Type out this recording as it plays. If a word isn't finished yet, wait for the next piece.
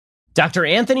Dr.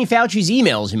 Anthony Fauci's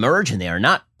emails emerge, and they are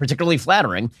not particularly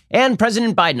flattering, and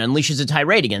President Biden unleashes a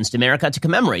tirade against America to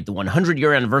commemorate the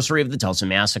 100-year anniversary of the Tulsa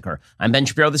Massacre. I'm Ben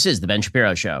Shapiro. This is The Ben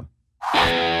Shapiro Show.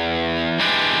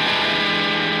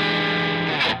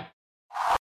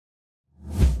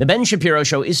 The Ben Shapiro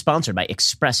Show is sponsored by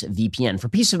ExpressVPN. For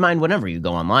peace of mind whenever you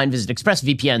go online, visit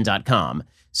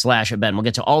expressvpn.com/Ben. We'll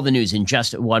get to all the news in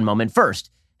just one moment.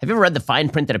 First, have you ever read the fine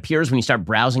print that appears when you start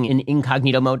browsing in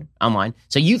incognito mode online?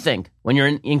 So you think when you're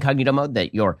in incognito mode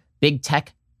that your big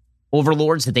tech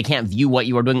overlords, that they can't view what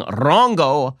you are doing.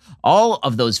 Wrongo. All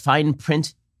of those fine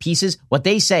print pieces, what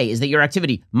they say is that your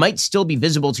activity might still be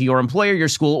visible to your employer, your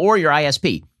school, or your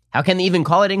ISP. How can they even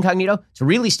call it incognito? To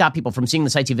really stop people from seeing the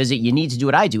sites you visit, you need to do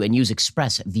what I do and use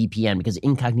ExpressVPN, because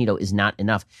incognito is not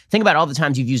enough. Think about all the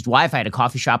times you've used Wi-Fi at a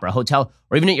coffee shop or a hotel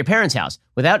or even at your parents' house.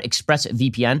 Without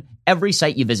ExpressVPN, every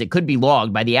site you visit could be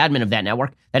logged by the admin of that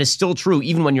network. That is still true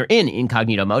even when you're in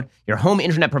incognito mode. Your home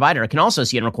internet provider can also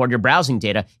see and record your browsing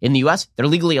data. In the US, they're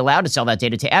legally allowed to sell that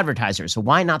data to advertisers, so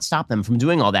why not stop them from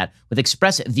doing all that with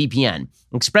ExpressVPN?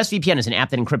 ExpressVPN is an app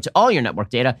that encrypts all your network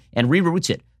data and reroutes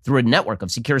it through a network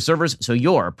of secure servers, so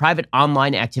your private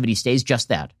online activity stays just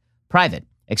that, private.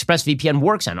 ExpressVPN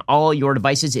works on all your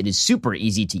devices. It is super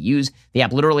easy to use. The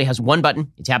app literally has one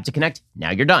button. You tap to connect.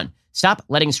 Now you're done. Stop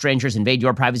letting strangers invade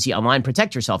your privacy online.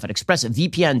 Protect yourself at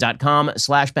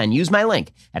expressvpn.com/Ben. Use my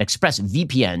link at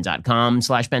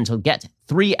expressvpn.com/Ben to get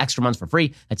 3 extra months for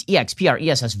free. That's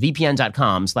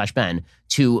expressvpn.com/Ben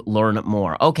to learn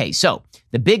more. Okay, so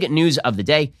the big news of the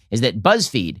day is that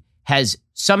BuzzFeed has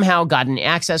somehow gotten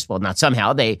access. Well, not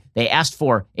somehow. They asked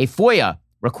for a FOIA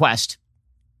request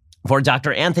for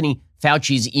Dr. Anthony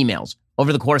Fauci's emails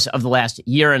over the course of the last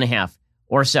year and a half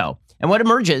or so. And what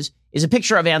emerges is a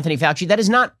picture of Anthony Fauci that is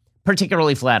not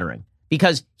particularly flattering,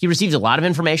 because he receives a lot of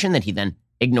information that he then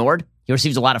ignored. He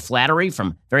receives a lot of flattery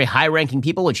from very high-ranking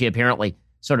people, which he apparently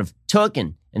sort of took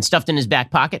and stuffed in his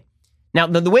back pocket. Now,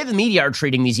 the way the media are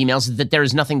treating these emails is that there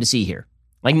is nothing to see here,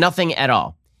 like nothing at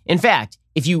all. In fact,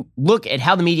 if you look at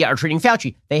how the media are treating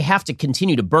Fauci, they have to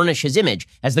continue to burnish his image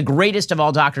as the greatest of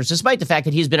all doctors, despite the fact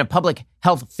that he's been a public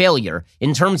health failure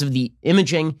in terms of the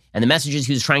imaging and the messages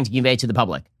he was trying to convey to the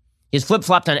public. He's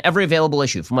flip-flopped on every available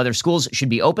issue, from whether schools should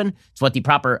be open, to what the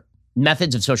proper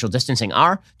methods of social distancing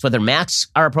are, to whether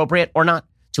masks are appropriate or not,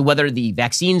 to whether the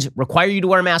vaccines require you to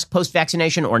wear a mask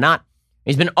post-vaccination or not.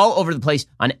 He's been all over the place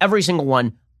on every single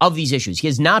one of these issues. He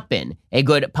has not been a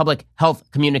good public health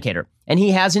communicator, and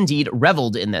he has indeed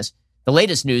reveled in this. The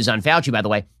latest news on Fauci, by the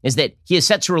way, is that he is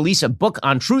set to release a book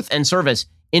on truth and service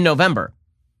in November.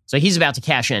 So he's about to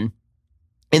cash in.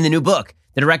 In the new book,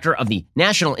 the director of the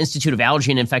National Institute of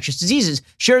Allergy and Infectious Diseases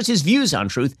shares his views on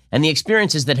truth and the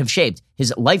experiences that have shaped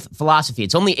his life philosophy.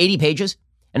 It's only 80 pages,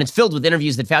 and it's filled with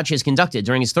interviews that Fauci has conducted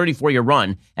during his 34-year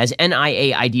run as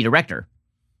NIAID director.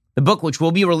 The book, which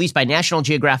will be released by National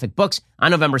Geographic Books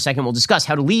on November 2nd, will discuss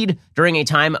how to lead during a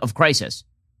time of crisis.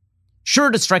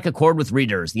 Sure to strike a chord with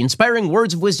readers, the inspiring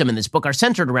words of wisdom in this book are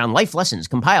centered around life lessons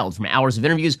compiled from hours of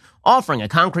interviews, offering a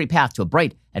concrete path to a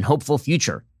bright and hopeful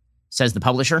future, says the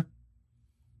publisher.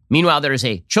 Meanwhile, there is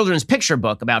a children's picture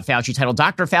book about Fauci titled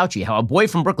Dr. Fauci, How a Boy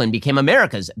from Brooklyn Became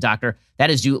America's Doctor. That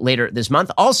is due later this month.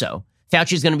 Also,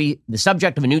 Fauci is going to be the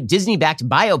subject of a new Disney-backed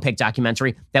biopic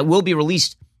documentary that will be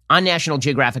released on National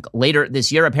Geographic later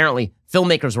this year. Apparently,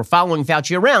 filmmakers were following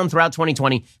Fauci around throughout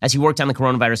 2020 as he worked on the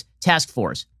coronavirus task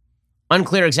force.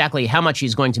 Unclear exactly how much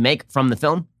he's going to make from the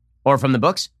film or from the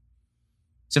books.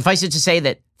 Suffice it to say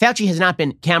that Fauci has not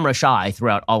been camera shy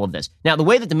throughout all of this. Now, the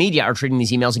way that the media are treating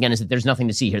these emails, again, is that there's nothing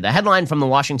to see here. The headline from the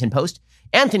Washington Post,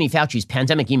 Anthony Fauci's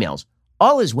pandemic emails.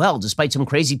 All is well despite some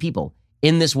crazy people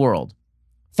in this world.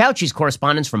 Fauci's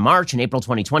correspondence from March and April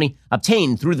 2020,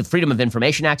 obtained through the Freedom of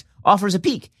Information Act, offers a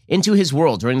peek into his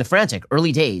world during the frantic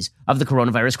early days of the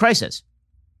coronavirus crisis.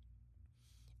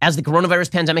 As the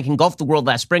coronavirus pandemic engulfed the world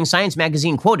last spring, Science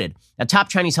magazine quoted a top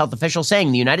Chinese health official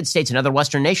saying the United States and other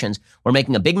Western nations were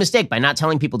making a big mistake by not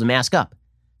telling people to mask up.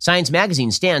 Science magazine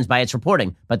stands by its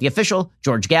reporting, but the official,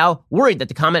 George Gao, worried that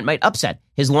the comment might upset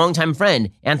his longtime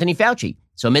friend, Anthony Fauci.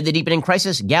 So amid the deepening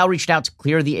crisis, Gao reached out to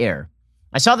clear the air.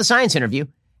 I saw the Science interview.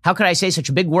 How could I say such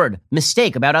a big word,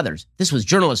 mistake, about others? This was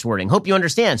journalist wording. Hope you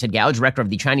understand, said Gao, director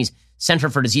of the Chinese Center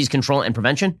for Disease Control and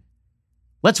Prevention.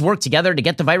 Let's work together to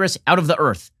get the virus out of the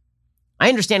earth. I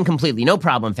understand completely. No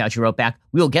problem, Fauci wrote back.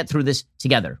 We will get through this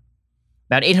together.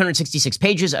 About 866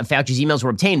 pages of Fauci's emails were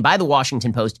obtained by the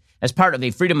Washington Post as part of a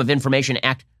Freedom of Information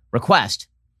Act request.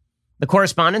 The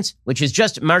correspondence, which is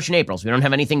just March and April, so we don't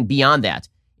have anything beyond that,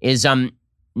 is,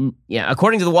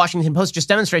 according to the Washington Post, just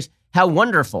demonstrates how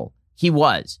wonderful he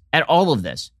was at all of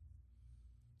this.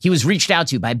 He was reached out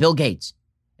to by Bill Gates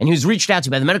And he was reached out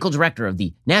to by the medical director of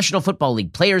the National Football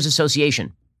League Players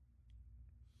Association.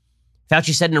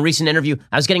 Fauci said in a recent interview,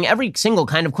 I was getting every single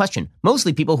kind of question,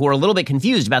 mostly people who were a little bit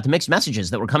confused about the mixed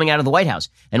messages that were coming out of the White House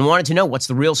and wanted to know what's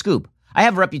the real scoop. I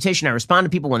have a reputation. I respond to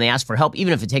people when they ask for help,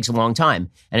 even if it takes a long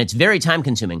time. And it's very time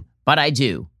consuming, but I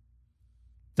do.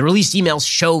 The released emails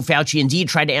show Fauci indeed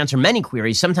tried to answer many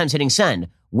queries, sometimes hitting send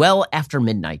well after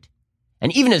midnight.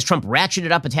 And even as Trump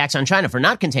ratcheted up attacks on China for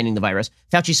not containing the virus,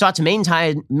 Fauci sought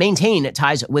to maintain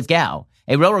ties with Gao,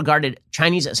 a well-regarded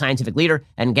Chinese scientific leader,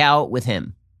 and Gao with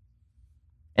him.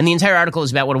 And the entire article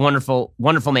is about what a wonderful,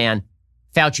 wonderful man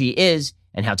Fauci is,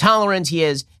 and how tolerant he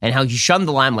is, and how he shunned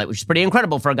the limelight, which is pretty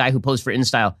incredible for a guy who posed for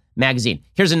InStyle magazine.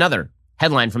 Here's another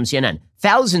headline from CNN.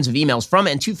 Thousands of emails from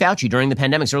and to Fauci during the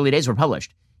pandemic's early days were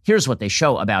published. Here's what they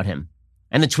show about him.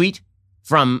 And the tweet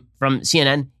from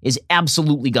CNN is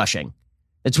absolutely gushing.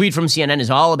 The tweet from CNN is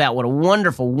all about what a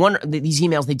wonderful, these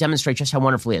emails, they demonstrate just how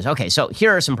wonderful he is. Okay, so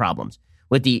here are some problems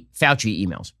with the Fauci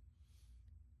emails.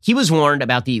 He was warned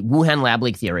about the Wuhan lab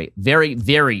leak theory very,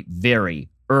 very, very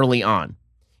early on.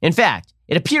 In fact,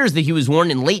 it appears that he was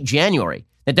warned in late January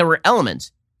that there were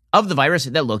elements of the virus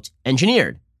that looked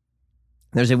engineered.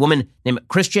 There's a woman named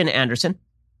Christian Anderson,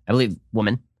 I believe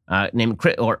woman,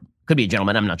 or could be a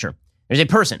gentleman, I'm not sure. There's a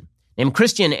person named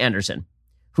Christian Anderson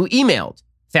who emailed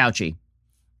Fauci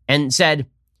and said,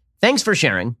 thanks for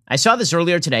sharing. I saw this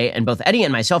earlier today, and both Eddie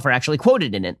and myself are actually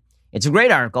quoted in it. It's a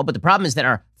great article, but the problem is that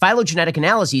our phylogenetic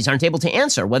analyses aren't able to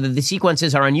answer whether the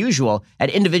sequences are unusual at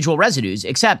individual residues,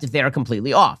 except if they are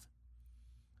completely off.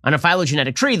 On a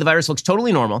phylogenetic tree, the virus looks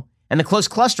totally normal, and the close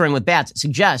clustering with bats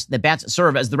suggests that bats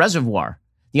serve as the reservoir.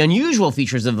 The unusual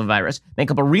features of the virus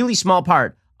make up a really small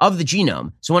part of the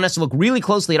genome, so one has to look really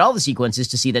closely at all the sequences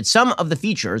to see that some of the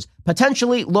features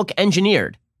potentially look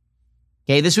engineered.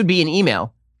 Okay, this would be an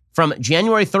email from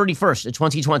January 31st of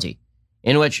 2020,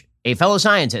 in which a fellow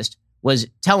scientist was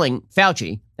telling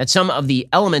Fauci that some of the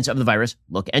elements of the virus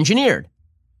look engineered.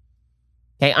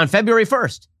 Okay, on February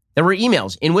 1st, there were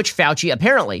emails in which Fauci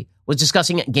apparently was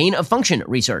discussing gain-of-function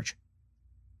research.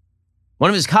 One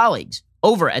of his colleagues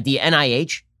over at the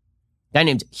NIH, a guy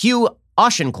named Hugh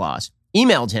Auchincloss,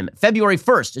 emailed him February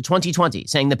 1st of 2020,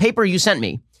 saying, the paper you sent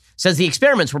me says the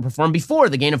experiments were performed before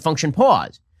the gain-of-function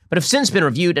pause, but have since been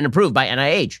reviewed and approved by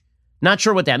NIH. Not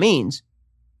sure what that means.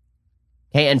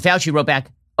 Okay, and Fauci wrote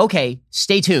back, okay,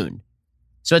 stay tuned.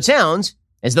 So it sounds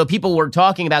as though people were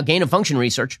talking about gain-of-function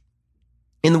research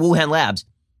in the Wuhan labs,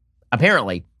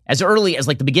 apparently, as early as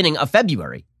like the beginning of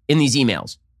February in these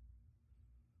emails.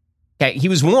 Okay, he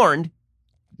was warned,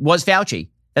 was Fauci,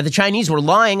 that the Chinese were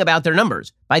lying about their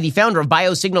numbers by the founder of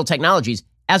Biosignal Technologies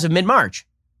as of mid-March.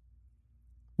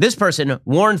 This person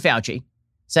warned Fauci,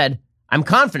 said, I'm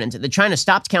confident that China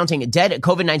stopped counting dead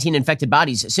COVID-19 infected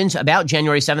bodies since about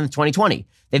January 7th, 2020.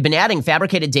 They've been adding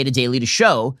fabricated data daily to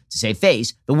show, to save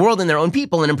face, the world and their own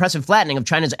people an impressive flattening of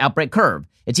China's outbreak curve.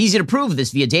 It's easy to prove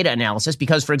this via data analysis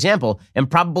because, for example,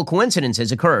 improbable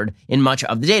coincidences occurred in much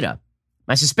of the data.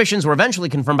 My suspicions were eventually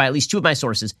confirmed by at least two of my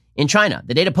sources in China.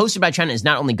 The data posted by China is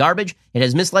not only garbage, it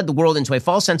has misled the world into a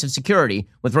false sense of security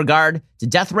with regard to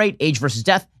death rate, age versus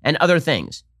death, and other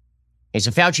things. Okay,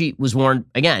 so Fauci was warned,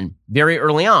 again, very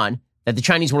early on, that the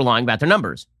Chinese were lying about their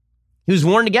numbers. He was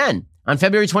warned again on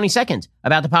February 22nd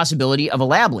about the possibility of a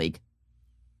lab leak.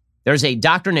 There's a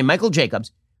doctor named Michael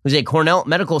Jacobs, who's a Cornell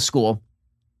Medical School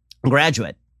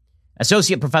graduate,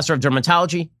 associate professor of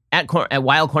dermatology at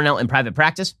Weill Cornell in private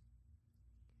practice.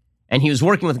 And he was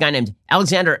working with a guy named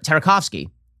Alexander Tarakovsky,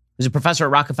 who's a professor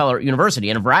at Rockefeller University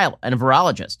and a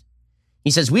virologist. He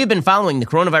says, we have been following the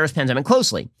coronavirus pandemic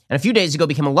closely, and a few days ago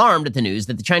became alarmed at the news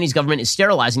that the Chinese government is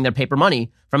sterilizing their paper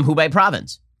money from Hubei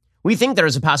province. We think there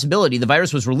is a possibility the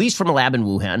virus was released from a lab in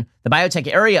Wuhan, the biotech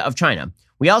area of China.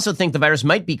 We also think the virus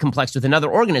might be complexed with another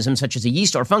organism, such as a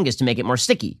yeast or fungus, to make it more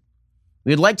sticky.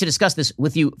 We would like to discuss this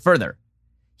with you further.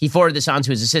 He forwarded this on to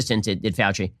his assistant, did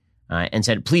Fauci, and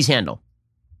said, please handle.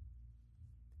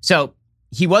 So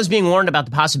he was being warned about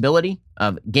the possibility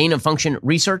of gain-of-function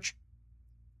research.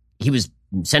 He was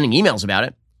sending emails about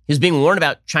it. He was being warned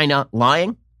about China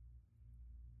lying.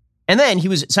 And then he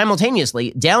was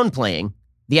simultaneously downplaying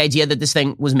the idea that this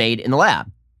thing was made in the lab.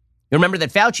 You remember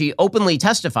that Fauci openly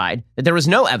testified that there was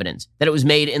no evidence that it was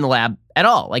made in the lab at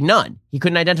all, like none. He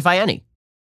couldn't identify any.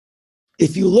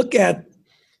 If you look at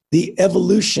the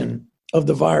evolution of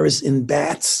the virus in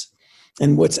bats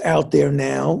and what's out there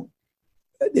now,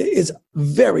 it's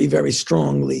very, very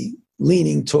strongly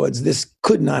leaning towards this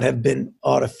could not have been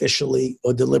artificially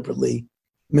or deliberately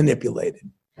manipulated,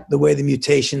 the way the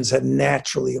mutations have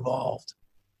naturally evolved.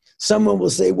 Someone will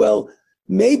say, well,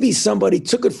 maybe somebody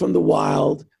took it from the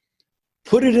wild,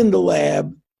 put it in the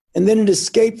lab, and then it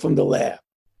escaped from the lab.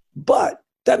 But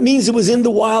that means it was in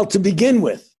the wild to begin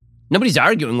with. Nobody's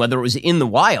arguing whether it was in the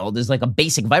wild as like a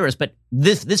basic virus, but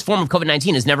this form of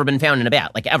COVID-19 has never been found in a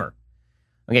bat, like ever.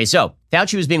 Okay, so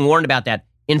Fauci was being warned about that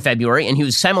in February, and he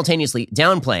was simultaneously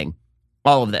downplaying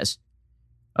all of this.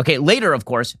 Okay, later, of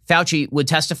course, Fauci would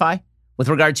testify with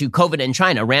regard to COVID in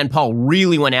China. Rand Paul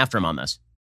really went after him on this.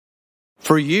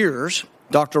 For years,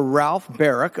 Dr. Ralph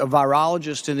Barrick, a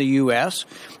virologist in the U.S.,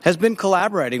 has been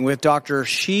collaborating with Dr.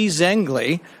 Shi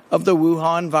Zhengli of the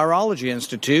Wuhan Virology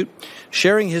Institute,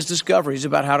 sharing his discoveries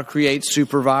about how to create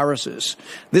superviruses.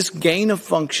 This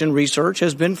gain-of-function research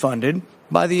has been funded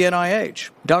by the NIH.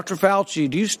 Dr. Fauci,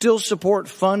 do you still support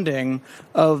funding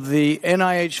of the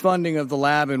NIH funding of the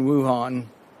lab in Wuhan?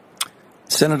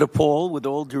 Senator Paul, with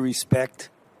all due respect,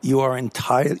 you are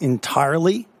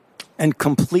entirely and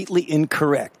completely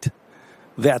incorrect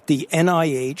that the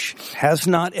NIH has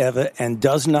not ever and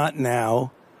does not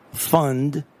now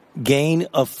fund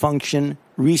gain-of-function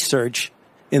research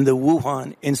in the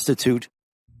Wuhan Institute.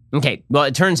 Okay, well,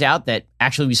 it turns out that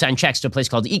actually we signed checks to a place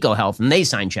called EcoHealth, and they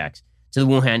signed checks to the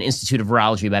Wuhan Institute of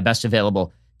Virology by best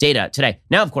available data today.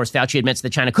 Now, of course, Fauci admits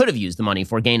that China could have used the money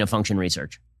for gain-of-function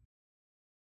research.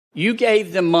 You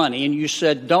gave them money and you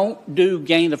said, don't do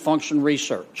gain-of-function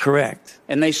research. Correct.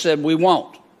 And they said, we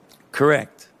won't.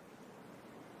 Correct.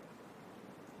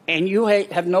 And you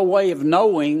have no way of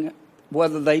knowing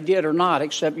whether they did or not,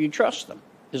 except you trust them.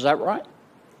 Is that right?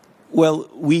 Well,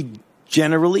 we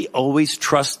generally always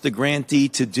trust the grantee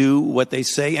to do what they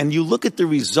say, and you look at the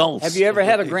results. Have you ever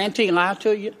had a grantee lie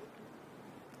to you?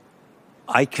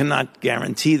 I cannot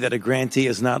guarantee that a grantee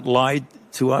has not lied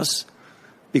to us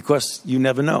because you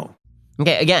never know.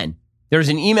 Okay, again, there's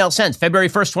an email sent February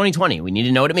 1st, 2020. We need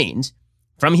to know what it means.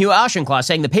 From Hugh Auchincloss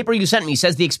saying, the paper you sent me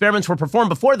says the experiments were performed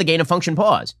before the gain-of-function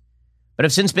pause, but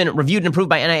have since been reviewed and approved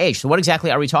by NIH. So what exactly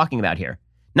are we talking about here?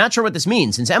 Not sure what this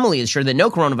means. Since Emily is sure that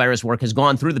no coronavirus work has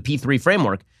gone through the P3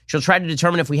 framework, she'll try to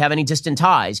determine if we have any distant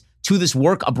ties to this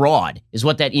work abroad, is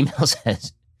what that email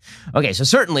says. Okay, so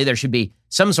certainly there should be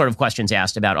some sort of questions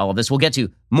asked about all of this. We'll get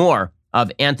to more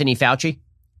of Anthony Fauci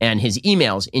and his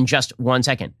emails in just 1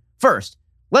 second. First,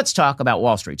 let's talk about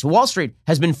Wall Street. So Wall Street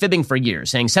has been fibbing for years,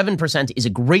 saying 7% is a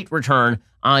great return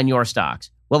on your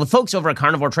stocks. Well, the folks over at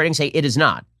Carnivore Trading say it is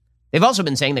not. They've also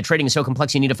been saying that trading is so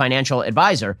complex you need a financial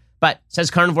advisor, but says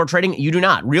Carnivore Trading, you do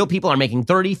not. Real people are making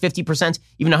 30, 50%,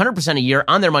 even 100% a year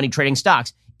on their money trading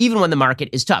stocks, even when the market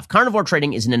is tough. Carnivore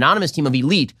Trading is an anonymous team of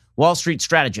elite Wall Street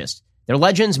strategists. They're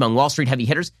legends among Wall Street heavy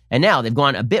hitters, and now they've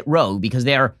gone a bit rogue because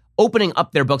they are opening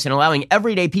up their books and allowing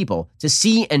everyday people to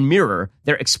see and mirror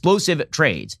their explosive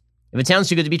trades. If it sounds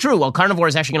too good to be true, well, Carnivore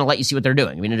is actually going to let you see what they're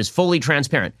doing. I mean, it is fully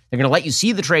transparent. They're going to let you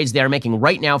see the trades they are making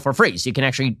right now for free, so you can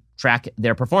actually track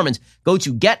their performance. Go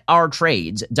to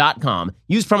getourtrades.com.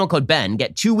 Use promo code BEN.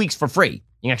 Get 2 weeks for free.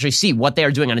 You can actually see what they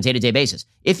are doing on a day-to-day basis.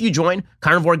 If you join,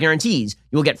 Carnivore guarantees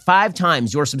you will get 5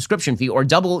 times your subscription fee or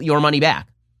double your money back.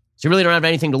 So you really don't have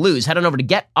anything to lose. Head on over to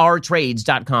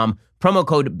getourtrades.com. Promo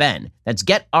code BEN. That's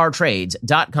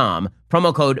getourtrades.com.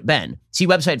 Promo code BEN. See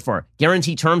website for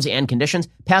guarantee terms and conditions.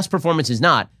 Past performance is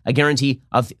not a guarantee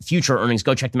of future earnings.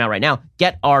 Go check them out right now.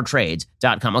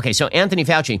 Getourtrades.com. Okay, so Anthony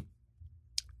Fauci,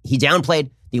 he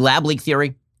downplayed the lab leak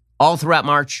theory all throughout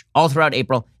March, all throughout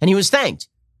April, and he was thanked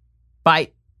by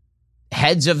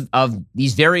heads of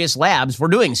these various labs for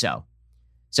doing so.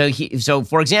 So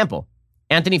for example,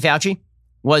 Anthony Fauci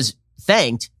was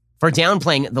thanked for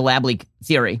downplaying the lab leak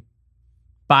theory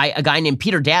by a guy named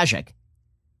Peter Daszak.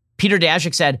 Peter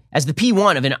Daszak said, as the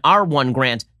P1 of an R1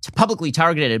 grant to publicly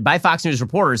targeted by Fox News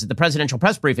reporters at the presidential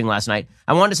press briefing last night,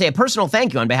 I wanted to say a personal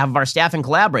thank you on behalf of our staff and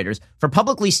collaborators for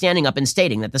publicly standing up and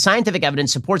stating that the scientific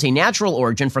evidence supports a natural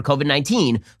origin for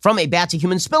COVID-19 from a bat to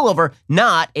human spillover,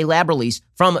 not a lab release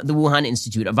from the Wuhan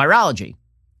Institute of Virology.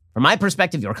 From my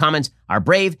perspective, your comments are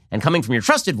brave, and coming from your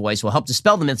trusted voice will help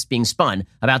dispel the myths being spun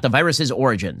about the virus's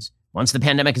origins. Once the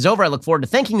pandemic is over, I look forward to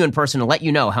thanking you in person and let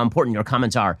you know how important your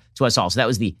comments are to us all. So that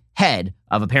was the head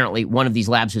of apparently one of these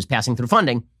labs who's passing through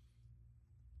funding,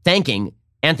 thanking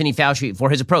Anthony Fauci for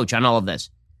his approach on all of this.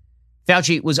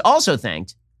 Fauci was also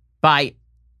thanked by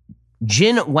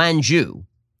Jin Wanzhou,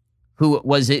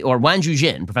 Wanzhou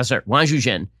Jin, Professor Wanzhou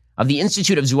Jin of the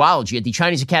Institute of Zoology at the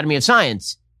Chinese Academy of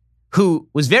Science, who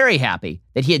was very happy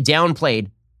that he had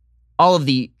downplayed all of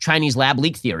the Chinese lab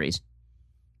leak theories.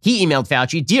 He emailed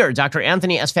Fauci, Dear Dr.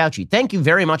 Anthony S. Fauci, thank you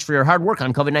very much for your hard work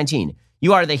on COVID-19.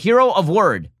 You are the hero of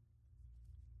word.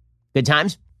 Good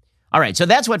times? All right, so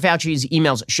that's what Fauci's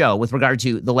emails show with regard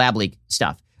to the lab leak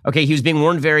stuff. Okay, he was being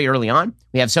warned very early on.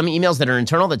 We have some emails that are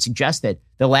internal that suggest that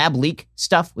the lab leak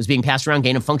stuff was being passed around.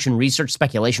 Gain of function research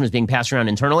speculation was being passed around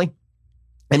internally.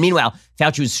 And meanwhile,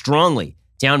 Fauci was strongly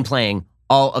downplaying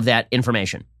all of that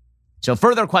information. So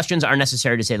further questions are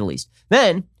necessary, to say the least.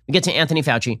 Then we get to Anthony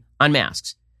Fauci on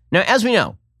masks. Now, as we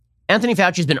know, Anthony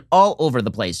Fauci has been all over the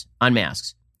place on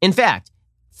masks. In fact,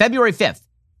 February 5th,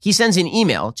 he sends an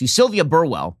email to Sylvia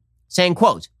Burwell saying,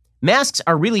 quote, masks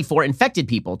are really for infected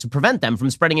people to prevent them from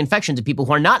spreading infection to people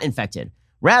who are not infected,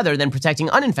 rather than protecting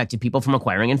uninfected people from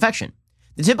acquiring infection.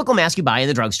 The typical mask you buy in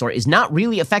the drugstore is not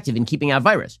really effective in keeping out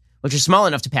virus, which is small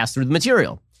enough to pass through the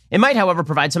material. It might, however,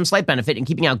 provide some slight benefit in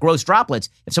keeping out gross droplets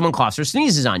if someone coughs or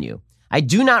sneezes on you. I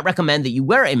do not recommend that you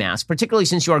wear a mask, particularly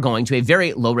since you are going to a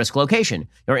very low-risk location.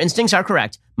 Your instincts are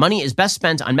correct. Money is best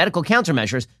spent on medical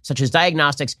countermeasures, such as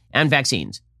diagnostics and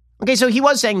vaccines. Okay, so he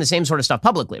was saying the same sort of stuff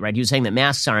publicly, right? He was saying that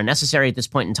masks are unnecessary at this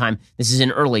point in time. This is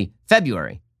in early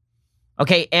February.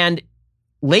 Okay, and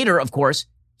later, of course,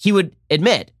 he would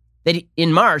admit that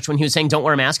in March, when he was saying don't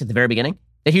wear a mask at the very beginning,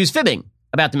 that he was fibbing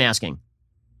about the masking.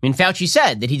 I mean, Fauci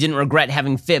said that he didn't regret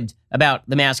having fibbed about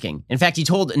the masking. In fact, he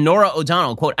told Nora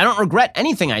O'Donnell, quote, I don't regret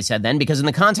anything I said then because in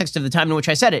the context of the time in which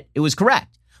I said it, it was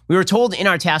correct. We were told in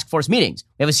our task force meetings,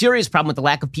 we have a serious problem with the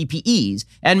lack of PPEs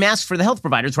and masks for the health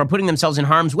providers who are putting themselves in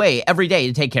harm's way every day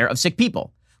to take care of sick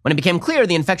people. When it became clear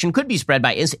the infection could be spread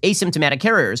by asymptomatic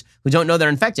carriers who don't know they're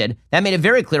infected, that made it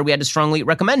very clear we had to strongly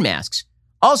recommend masks.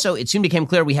 Also, it soon became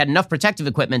clear we had enough protective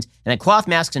equipment and that cloth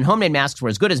masks and homemade masks were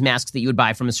as good as masks that you would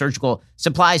buy from a surgical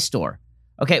supplies store.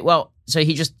 Okay, well, so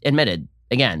he just admitted,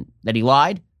 again, that he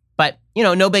lied, but,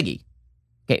 no biggie.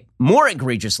 Okay, more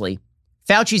egregiously,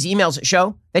 Fauci's emails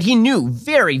show that he knew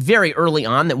very, very early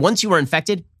on that once you were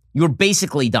infected, you were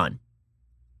basically done.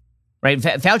 Right?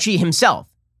 Fauci himself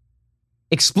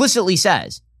explicitly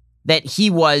says that he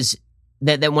was,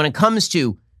 that when it comes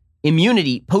to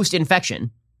immunity post-infection,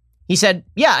 he said,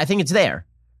 yeah, I think it's there.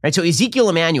 Right? So Ezekiel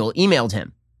Emanuel emailed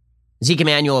him. Ezekiel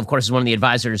Emanuel, of course, is one of the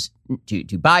advisors to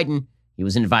Biden. He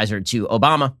was an advisor to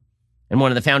Obama and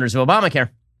one of the founders of Obamacare.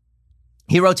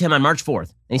 He wrote to him on March 4th,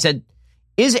 and he said,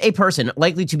 is a person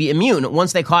likely to be immune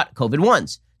once they caught COVID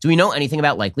once? Do we know anything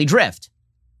about likely drift?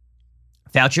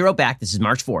 Fauci wrote back, this is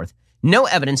March 4th, no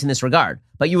evidence in this regard,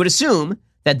 but you would assume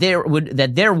that there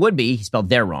would be, he spelled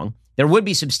there wrong, there would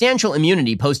be substantial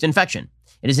immunity post-infection.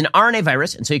 It is an RNA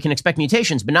virus, and so you can expect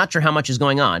mutations, but not sure how much is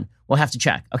going on. We'll have to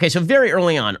check. Okay, so very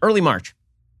early on, early March,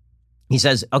 he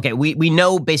says, okay, we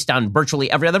know based on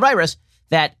virtually every other virus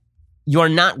that you're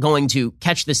not going to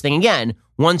catch this thing again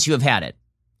once you have had it.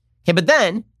 Okay, but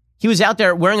then he was out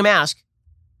there wearing a mask.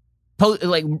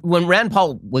 Like when Rand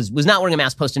Paul was not wearing a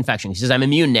mask post-infection, he says, I'm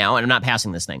immune now and I'm not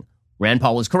passing this thing. Rand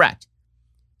Paul was correct.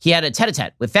 He had a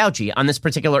tete-a-tete with Fauci on this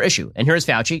particular issue. And here's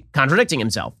Fauci contradicting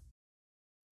himself.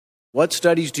 What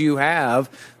studies do you have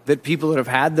that people that have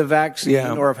had the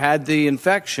vaccine or have had the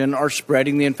infection are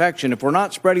spreading the infection? If we're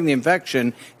not spreading the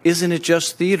infection, isn't it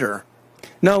just theater?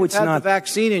 No, it's not. not. The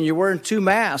vaccine and you're wearing 2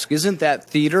 masks. Isn't that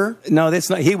theater? No, that's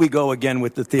not. Here we go again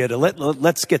with the theater.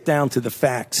 Let's get down to the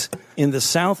facts. In the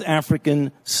South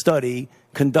African study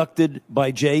conducted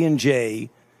by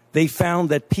J&J, they found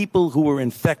that people who were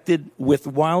infected with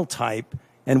wild type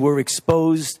and were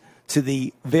exposed to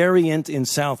the variant in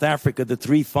South Africa, the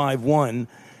 351,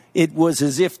 it was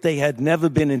as if they had never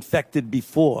been infected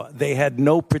before. They had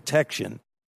no protection.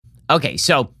 Okay,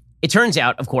 so it turns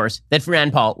out, of course, that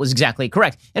Rand Paul was exactly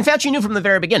correct. And Fauci knew from the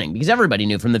very beginning, because everybody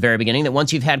knew from the very beginning that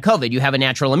once you've had COVID, you have a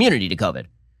natural immunity to COVID.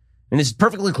 And this is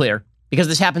perfectly clear because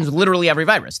this happens with literally every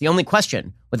virus. The only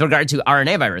question with regard to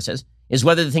RNA viruses is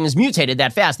whether the thing is mutated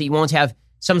that fast that you won't have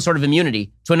some sort of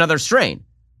immunity to another strain.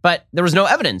 But there was no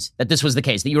evidence that this was the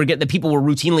case, that people were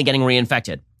routinely getting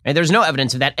reinfected. And there's no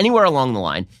evidence of that anywhere along the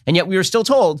line. And yet we were still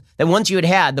told that once you had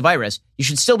had the virus, you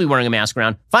should still be wearing a mask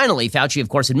around. Finally, Fauci, of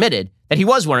course, admitted that he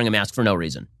was wearing a mask for no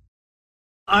reason.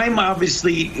 I'm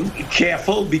obviously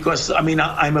careful because,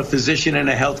 I'm a physician and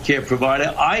a healthcare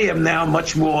provider. I am now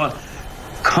much more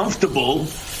comfortable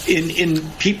in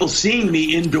people seeing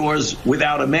me indoors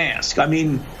without a mask.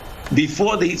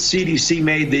 Before the CDC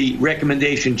made the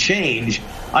recommendation change,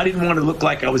 I didn't want to look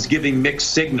like I was giving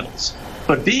mixed signals.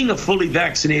 But being a fully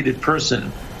vaccinated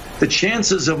person, the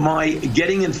chances of my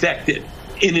getting infected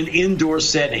in an indoor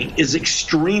setting is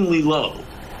extremely low.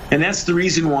 And that's the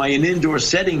reason why in indoor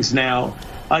settings now,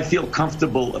 I feel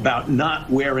comfortable about not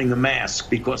wearing a mask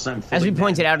because I'm fully As we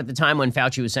pointed out at the time when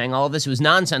Fauci was saying all of this, it was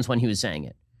nonsense when he was saying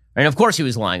it. And of course he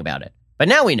was lying about it. But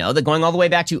now we know that going all the way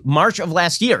back to March of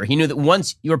last year, he knew that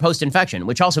once you were post-infection,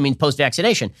 which also means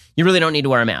post-vaccination, you really don't need to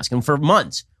wear a mask. And for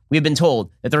months, we've been told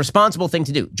that the responsible thing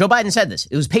to do, Joe Biden said this,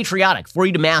 it was patriotic for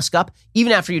you to mask up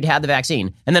even after you'd had the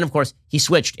vaccine. And then, of course, he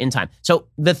switched in time. So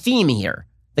the theme here,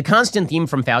 the constant theme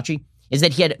from Fauci is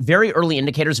that he had very early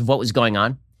indicators of what was going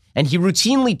on. And he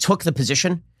routinely took the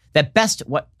position that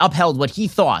upheld what he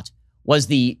thought was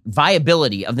the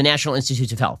viability of the National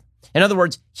Institutes of Health. In other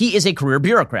words, he is a career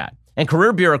bureaucrat. And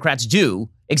career bureaucrats do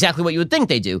exactly what you would think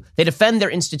they do. They defend their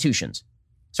institutions.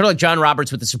 Sort of like John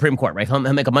Roberts with the Supreme Court, right? He'll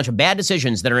make a bunch of bad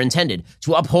decisions that are intended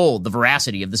to uphold the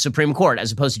veracity of the Supreme Court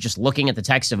as opposed to just looking at the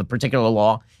text of a particular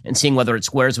law and seeing whether it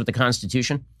squares with the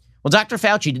Constitution. Well, Dr.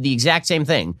 Fauci did the exact same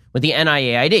thing with the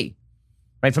NIAID.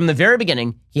 Right? From the very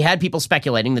beginning, he had people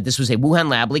speculating that this was a Wuhan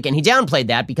lab leak, and he downplayed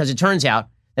that because it turns out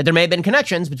that there may have been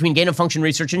connections between gain-of-function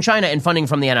research in China and funding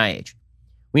from the NIH.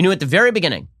 We knew at the very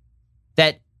beginning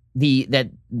that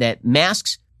that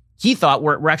masks, he thought,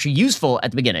 were actually useful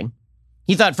at the beginning.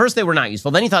 He thought first they were not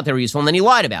useful, then he thought they were useful, and then he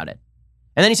lied about it.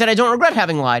 And then he said, I don't regret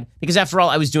having lied, because after all,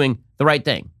 I was doing the right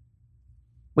thing.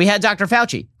 We had Dr.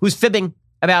 Fauci, who's fibbing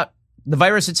about the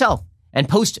virus itself and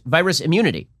post-virus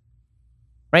immunity.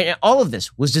 Right? And all of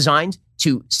this was designed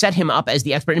to set him up as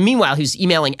the expert. And meanwhile, he was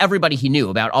emailing everybody he knew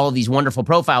about all of these wonderful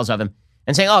profiles of him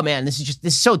and saying, oh man, this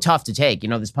is so tough to take,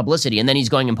 this publicity. And then he's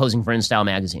going and posing for InStyle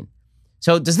magazine.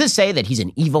 So does this say that he's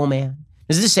an evil man?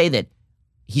 Does this say that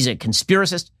he's a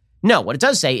conspiracist? No, what it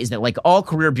does say is that like all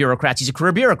career bureaucrats, he's a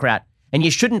career bureaucrat, and you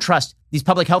shouldn't trust these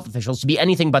public health officials to be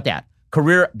anything but that,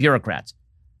 career bureaucrats.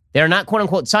 They are not quote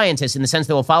unquote scientists in the sense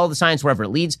they will follow the science wherever it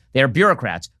leads. They are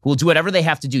bureaucrats who will do whatever they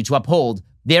have to do to uphold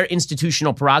their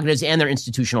institutional prerogatives and their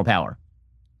institutional power.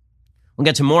 We'll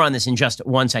get to more on this in just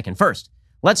 1 second. First,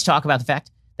 let's talk about the fact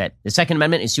that the Second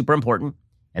Amendment is super important.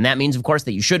 And that means, of course,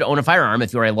 that you should own a firearm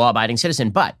if you're a law-abiding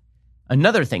citizen. But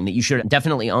another thing that you should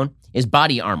definitely own is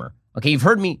body armor. Okay, you've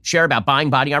heard me share about buying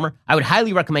body armor. I would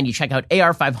highly recommend you check out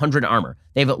AR500 Armor.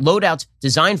 They have loadouts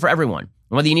designed for everyone.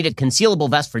 And whether you need a concealable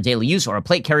vest for daily use or a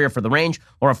plate carrier for the range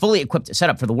or a fully equipped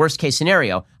setup for the worst case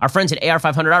scenario, our friends at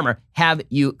AR500 Armor have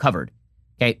you covered.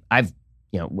 Okay,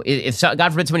 if God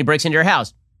forbid somebody breaks into your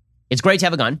house, it's great to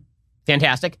have a gun.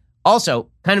 Fantastic. Also,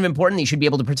 kind of important that you should be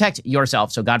able to protect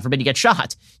yourself. So God forbid you get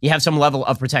shot, you have some level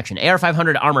of protection.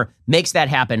 AR500 Armor makes that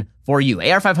happen for you.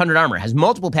 AR500 Armor has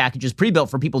multiple packages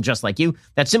pre-built for people just like you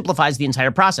that simplifies the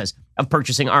entire process of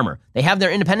purchasing armor. They have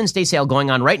their Independence Day sale going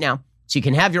on right now, so you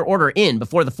can have your order in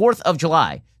before the 4th of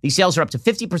July. These sales are up to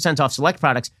 50% off select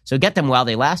products, so get them while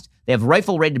they last. They have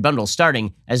rifle-rated bundles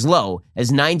starting as low as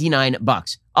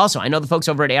 $99. Also, I know the folks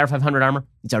over at AR500 Armor.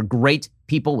 These are great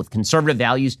people with conservative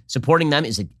values. Supporting them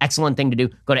is an excellent thing to do.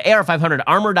 Go to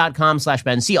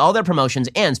ar500armor.com/Ben. See all their promotions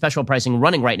and special pricing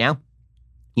running right now.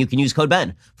 You can use code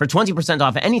BEN for 20%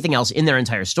 off anything else in their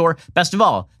entire store. Best of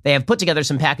all, they have put together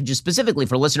some packages specifically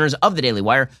for listeners of the Daily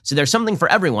Wire, so there's something for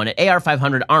everyone at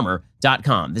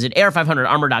ar500armor.com. Visit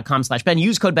ar500armor.com/Ben.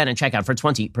 Use code BEN and checkout for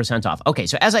 20% off. Okay,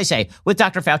 so as I say, with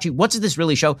Dr. Fauci, what does this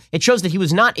really show? It shows that he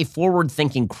was not a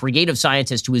forward-thinking, creative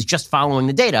scientist who was just following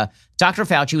the data. Dr.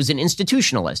 Fauci was an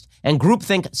institutionalist, and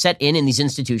groupthink set in these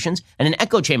institutions, and an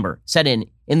echo chamber set in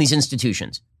these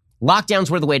institutions. Lockdowns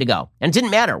were the way to go. And it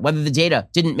didn't matter whether the data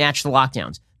didn't match the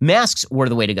lockdowns. Masks were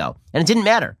the way to go. And it didn't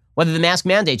matter whether the mask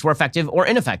mandates were effective or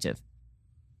ineffective.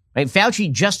 Right?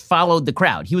 Fauci just followed the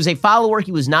crowd. He was a follower.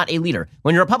 He was not a leader.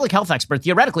 When you're a public health expert,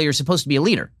 theoretically, you're supposed to be a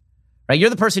leader. Right?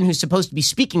 You're the person who's supposed to be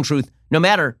speaking truth no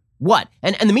matter what.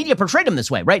 And the media portrayed him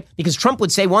this way, right? Because Trump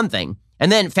would say one thing,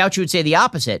 and then Fauci would say the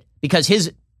opposite because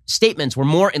his statements were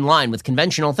more in line with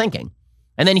conventional thinking.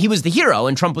 And then he was the hero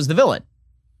and Trump was the villain.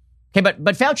 Okay, but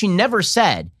Fauci never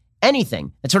said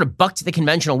anything that sort of bucked the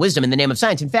conventional wisdom in the name of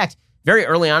science. In fact, very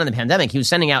early on in the pandemic, he was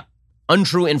sending out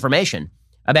untrue information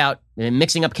about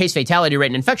mixing up case fatality rate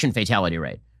and infection fatality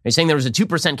rate. He's saying there was a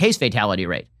 2% case fatality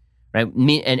rate, right?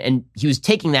 And he was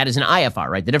taking that as an IFR,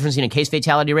 right? The difference between a case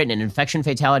fatality rate and an infection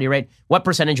fatality rate. What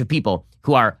percentage of people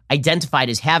who are identified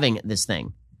as having this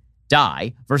thing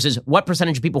die versus what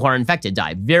percentage of people who are infected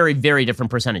die? Very, very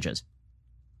different percentages.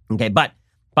 Okay, but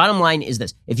bottom line is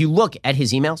this. If you look at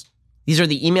his emails, these are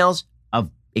the emails of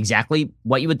exactly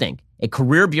what you would think. A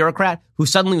career bureaucrat who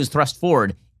suddenly was thrust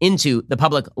forward into the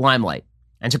public limelight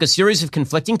and took a series of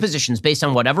conflicting positions based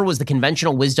on whatever was the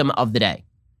conventional wisdom of the day.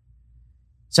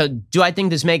 So do I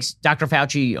think this makes Dr.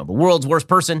 Fauci the world's worst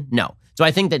person? No. Do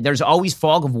I think that there's always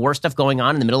fog of war stuff going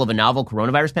on in the middle of a novel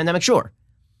coronavirus pandemic? Sure.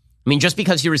 I mean, just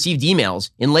because he received emails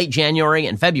in late January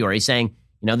and February saying,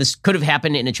 this could have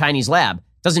happened in a Chinese lab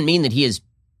doesn't mean that he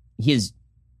is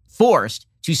forced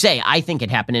to say, I think it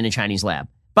happened in a Chinese lab.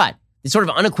 But the sort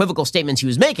of unequivocal statements he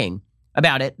was making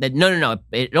about it, that no,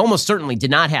 it almost certainly did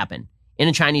not happen in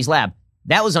a Chinese lab,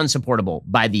 that was unsupportable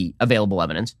by the available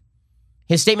evidence.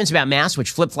 His statements about masks,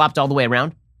 which flip-flopped all the way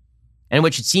around, and in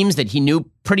which it seems that he knew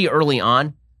pretty early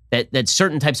on that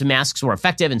certain types of masks were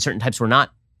effective and certain types were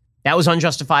not, that was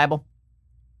unjustifiable.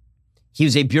 He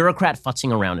was a bureaucrat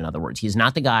futzing around, in other words. He is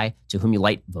not the guy to whom you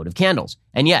light votive candles.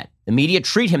 And yet, the media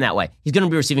treat him that way. He's going to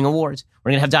be receiving awards.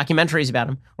 We're going to have documentaries about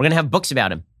him. We're going to have books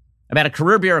about him, about a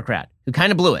career bureaucrat who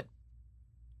kind of blew it.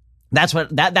 That's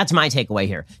my takeaway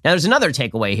here. Now, there's another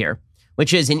takeaway here,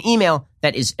 which is an email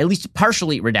that is at least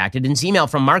partially redacted. It's an email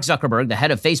from Mark Zuckerberg, the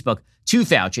head of Facebook, to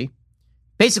Fauci,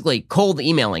 basically cold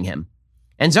emailing him.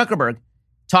 And Zuckerberg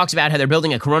talks about how they're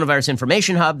building a coronavirus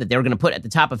information hub that they were going to put at the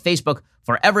top of Facebook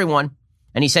for everyone.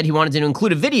 And he said he wanted to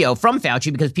include a video from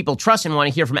Fauci because people trust and want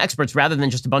to hear from experts rather than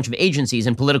just a bunch of agencies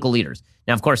and political leaders.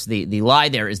 Now, of course, the lie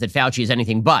there is that Fauci is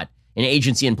anything but an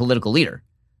agency and political leader.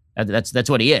 That's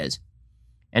what he is.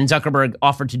 And Zuckerberg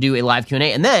offered to do a live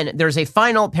Q&A. And then there's a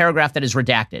final paragraph that is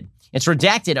redacted. It's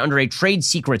redacted under a trade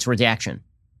secrets redaction.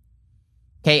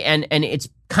 Okay, and it's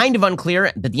kind of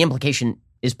unclear, but the implication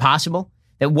is possible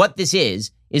that what this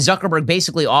is Zuckerberg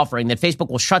basically offering that Facebook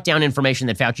will shut down information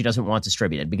that Fauci doesn't want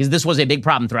distributed, because this was a big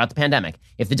problem throughout the pandemic.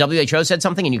 If the WHO said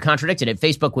something and you contradicted it,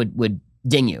 Facebook would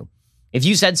ding you. If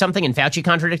you said something and Fauci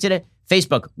contradicted it,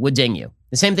 Facebook would ding you.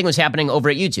 The same thing was happening over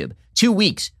at YouTube. 2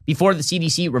 weeks before the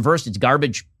CDC reversed its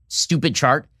garbage, stupid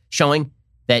chart showing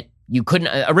that you couldn't,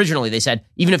 originally they said,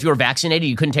 even if you were vaccinated,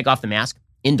 you couldn't take off the mask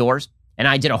indoors. And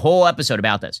I did a whole episode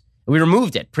about this. We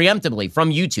removed it preemptively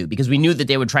from YouTube because we knew that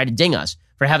they would try to ding us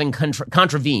for having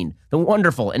contravened the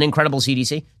wonderful and incredible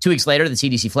CDC. 2 weeks later, the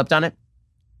CDC flipped on it.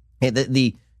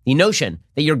 The notion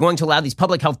that you're going to allow these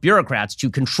public health bureaucrats to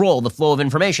control the flow of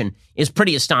information is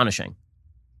pretty astonishing.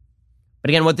 But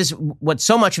again, what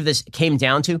so much of this came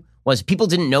down to was people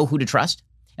didn't know who to trust,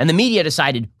 and the media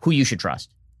decided who you should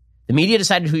trust. The media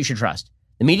decided who you should trust.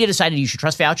 The media decided you should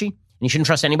trust Fauci, and you shouldn't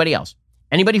trust anybody else.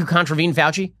 Anybody who contravened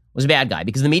Fauci was a bad guy,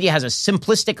 because the media has a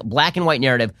simplistic black and white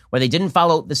narrative where they didn't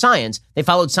follow the science. They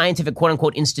followed scientific, quote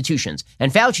unquote, institutions.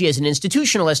 And Fauci, as an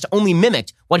institutionalist, only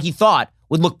mimicked what he thought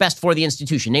would look best for the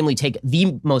institution, namely take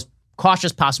the most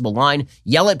cautious possible line,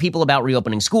 yell at people about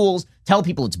reopening schools, tell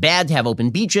people it's bad to have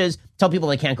open beaches, tell people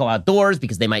they can't go outdoors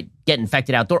because they might get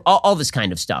infected outdoors, all this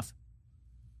kind of stuff.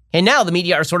 And now the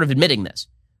media are sort of admitting this.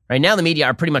 Right now the media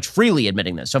are pretty much freely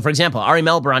admitting this. So, for example, Ari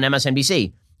Melber on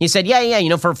MSNBC, he said,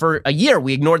 for a year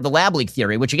we ignored the lab leak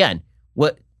theory, which again,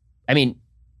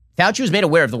 Fauci was made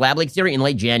aware of the lab leak theory in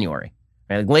late January,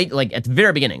 right? Like at the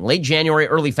very beginning, late January,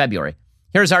 early February.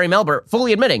 Here's Ari Melber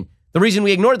fully admitting the reason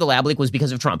we ignored the lab leak was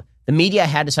because of Trump. The media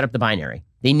had to set up the binary.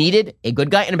 They needed a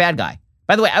good guy and a bad guy.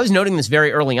 By the way, I was noting this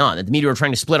very early on, that the media were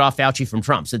trying to split off Fauci from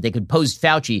Trump so that they could pose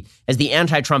Fauci as the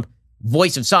anti-Trump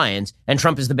voice of science, and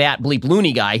Trump is the bat bleep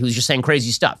loony guy who's just saying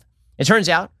crazy stuff. It turns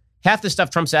out half the stuff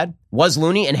Trump said was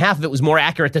loony, and half of it was more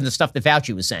accurate than the stuff that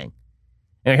Fauci was saying.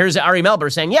 And here's Ari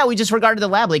Melber saying, we disregarded the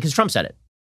lab leak because Trump said it.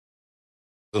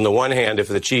 On the one hand, if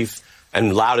the chief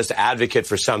and loudest advocate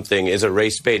for something is a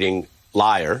race-baiting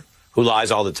liar who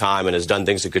lies all the time and has done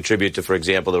things to contribute to, for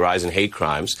example, the rise in hate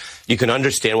crimes, you can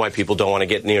understand why people don't want to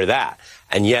get near that.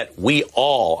 And yet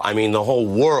the whole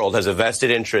world has a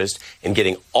vested interest in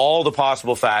getting all the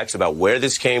possible facts about where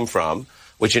this came from,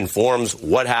 which informs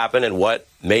what happened and what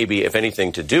maybe, if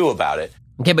anything, to do about it.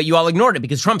 Okay, but you all ignored it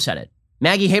because Trump said it.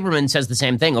 Maggie Haberman says the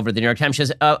same thing over at the New York Times. She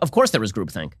says, of course there was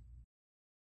groupthink.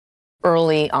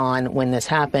 Early on when this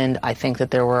happened, I think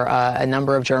that there were a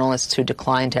number of journalists who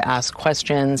declined to ask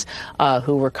questions,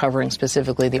 who were covering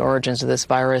specifically the origins of this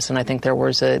virus. And I think there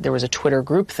was a Twitter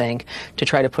groupthink to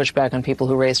try to push back on people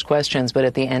who raised questions. But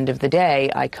at the end of the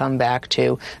day, I come back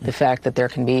to the fact that there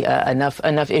can be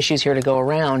enough issues here to go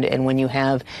around. And when you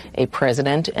have a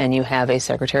president and you have a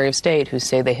secretary of state who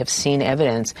say they have seen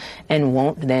evidence and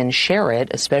won't then share it,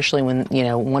 especially when,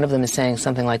 one of them is saying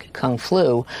something like Kung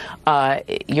flu,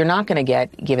 you're not going to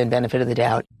get given benefit of the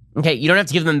doubt. Okay, you don't have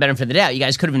to give them the benefit of the doubt. You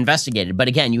guys could have investigated. But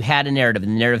again, you had a narrative,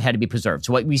 and the narrative had to be preserved.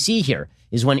 So what we see here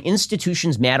is when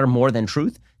institutions matter more than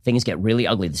truth, things get really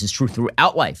ugly. This is true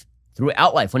throughout life.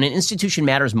 Throughout life, when an institution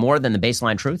matters more than the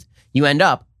baseline truth, you end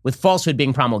up with falsehood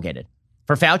being promulgated.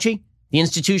 For Fauci, the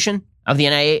institution of the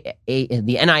NIAID and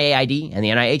the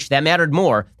NIH, that mattered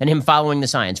more than him following the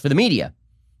science. For the media,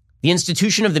 the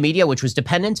institution of the media, which was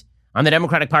dependent on the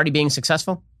Democratic Party being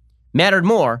successful, mattered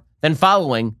more than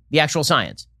following the actual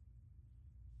science.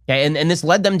 Okay, and this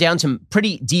led them down some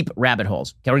pretty deep rabbit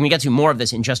holes. Okay, we're going to get to more of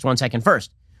this in just 1 second.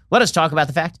 First, let us talk about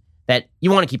the fact that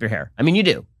you want to keep your hair. I mean, you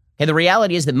do. Okay, the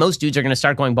reality is that most dudes are going to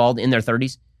start going bald in their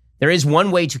 30s. There is one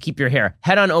way to keep your hair.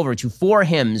 Head on over to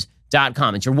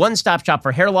 4hims.com. It's your one-stop shop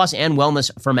for hair loss and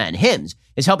wellness for men. Hims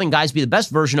is helping guys be the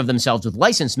best version of themselves with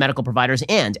licensed medical providers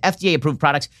and FDA-approved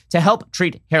products to help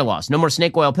treat hair loss. No more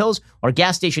snake oil pills or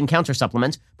gas station counter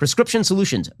supplements. Prescription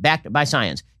solutions backed by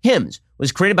science. Hims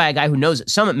was created by a guy who knows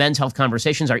some men's health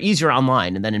conversations are easier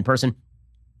online than in person.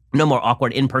 No more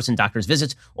awkward in-person doctor's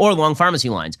visits or long pharmacy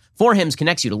lines. 4Hims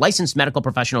connects you to licensed medical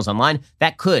professionals online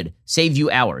that could save you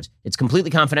hours. It's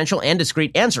completely confidential and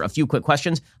discreet. Answer a few quick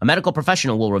questions. A medical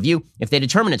professional will review. If they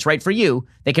determine it's right for you,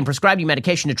 they can prescribe you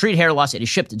medication to treat hair loss. It is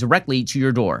shipped directly to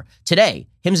your door. Today,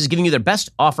 Hims is giving you their best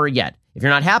offer yet. If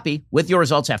you're not happy with your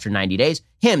results after 90 days,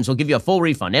 Hims will give you a full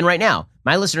refund. And right now,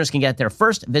 my listeners can get their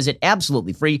first visit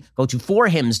absolutely free. Go to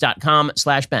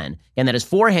 4hims.com/Ben. And that is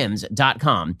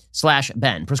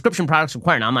 4hims.com/Ben. Prescription products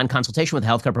require an online consultation with a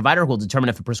healthcare provider who will determine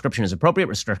if a prescription is appropriate.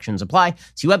 Restrictions apply.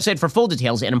 See website for full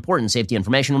details and important safety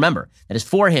information. Remember, that is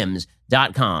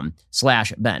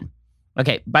 4hims.com/Ben.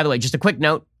 Okay, by the way, just a quick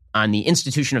note on the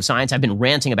institution of science. I've been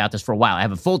ranting about this for a while. I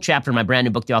have a full chapter in my brand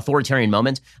new book, The Authoritarian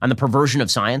Moment, on the perversion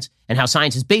of science and how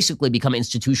science has basically become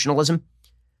institutionalism.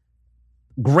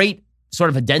 Great sort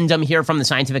of addendum here from the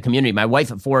scientific community. My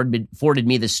wife forwarded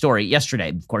me this story yesterday,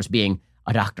 of course, being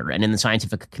a doctor and in the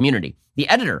scientific community. The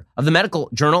editor of the medical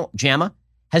journal, JAMA,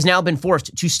 has now been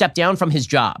forced to step down from his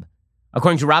job,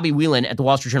 according to Robbie Whelan at the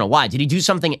Wall Street Journal. Why? Did he do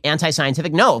something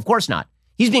anti-scientific? No, of course not.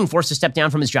 He's being forced to step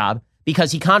down from his job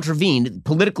because he contravened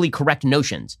politically correct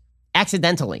notions,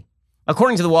 accidentally.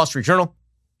 According to the Wall Street Journal,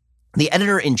 the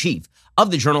editor-in-chief of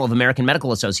the Journal of American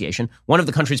Medical Association, one of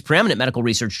the country's preeminent medical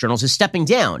research journals, is stepping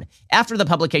down after the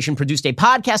publication produced a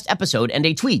podcast episode and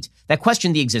a tweet that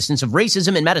questioned the existence of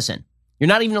racism in medicine. You're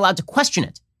not even allowed to question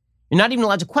it. You're not even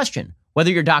allowed to question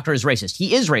whether your doctor is racist.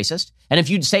 He is racist, and if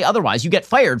you say otherwise, you get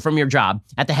fired from your job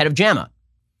at the head of JAMA.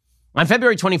 On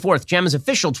February 24th, JAMA's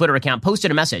official Twitter account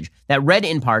posted a message that read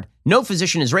in part, "No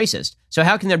physician is racist, so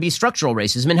how can there be structural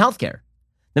racism in healthcare?"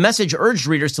 The message urged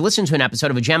readers to listen to an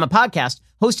episode of a JAMA podcast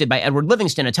hosted by Edward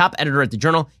Livingston, a top editor at the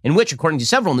journal, in which, according to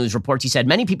several news reports, he said,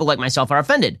 "Many people like myself are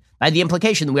offended by the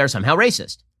implication that we are somehow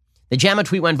racist." The JAMA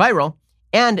tweet went viral,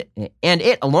 and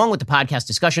it, along with the podcast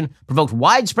discussion, provoked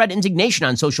widespread indignation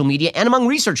on social media and among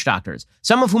research doctors,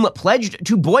 some of whom pledged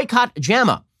to boycott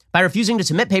JAMA by refusing to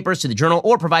submit papers to the journal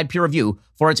or provide peer review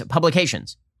for its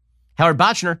publications. Howard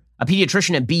Bochner, a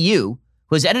pediatrician at BU,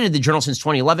 who has edited the journal since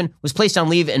 2011, was placed on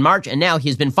leave in March, and now he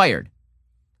has been fired.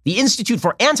 The Institute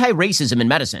for Anti-Racism in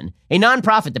Medicine, a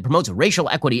nonprofit that promotes racial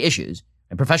equity issues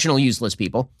and professional useless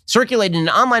people, circulated an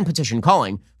online petition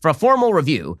calling for a formal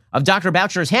review of Dr.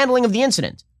 Bochner's handling of the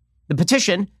incident. The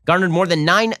petition garnered more than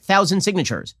 9,000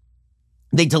 signatures.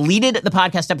 They deleted the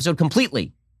podcast episode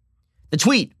completely. The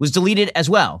tweet was deleted as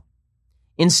well.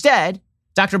 Instead,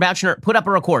 Dr. Bochner put up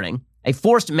a recording, a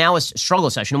forced Maoist struggle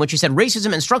session, in which he said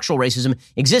racism and structural racism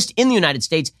exist in the United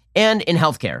States and in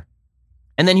healthcare.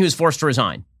 And then he was forced to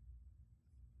resign.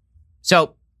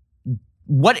 So,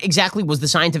 what exactly was the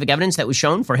scientific evidence that was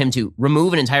shown for him to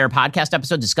remove an entire podcast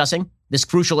episode discussing this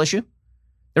crucial issue?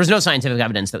 There was no scientific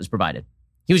evidence that was provided.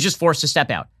 He was just forced to step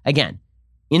out. Again,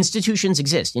 institutions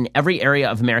exist in every area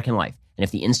of American life. And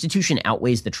if the institution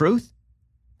outweighs the truth,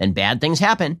 then bad things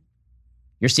happen.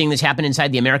 You're seeing this happen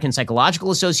inside the American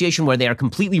Psychological Association, where they are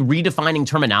completely redefining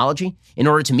terminology in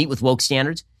order to meet with woke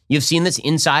standards. You've seen this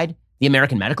inside the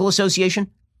American Medical Association,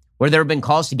 where there have been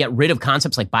calls to get rid of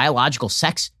concepts like biological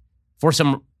sex for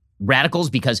some radicals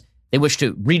because they wish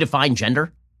to redefine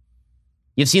gender.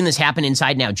 You've seen this happen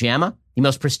inside now JAMA, the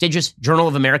most prestigious journal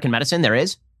of American medicine there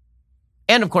is.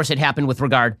 And of course, it happened with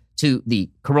regard to the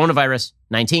coronavirus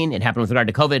 19. It happened with regard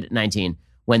to COVID-19,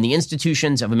 when the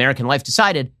institutions of American life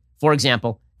decided, for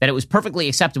example, that it was perfectly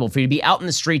acceptable for you to be out in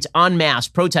the streets en masse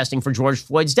protesting for George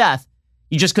Floyd's death.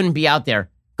 You just couldn't be out there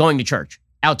going to church,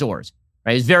 outdoors,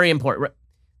 right? It was very important.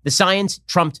 The science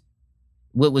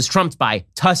was trumped by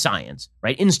science,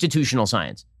 right? Institutional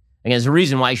science. Again, there's a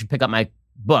reason why you should pick up my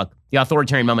book, The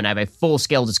Authoritarian Moment. I have a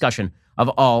full-scale discussion of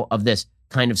all of this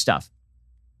kind of stuff.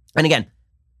 And again,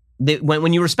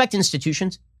 when you respect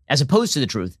institutions as opposed to the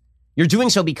truth, you're doing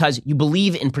so because you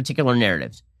believe in particular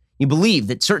narratives. You believe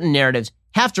that certain narratives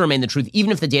have to remain the truth,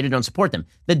 even if the data don't support them.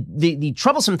 The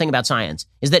troublesome thing about science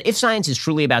is that if science is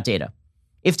truly about data,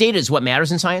 if data is what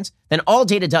matters in science, then all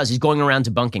data does is going around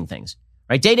debunking things,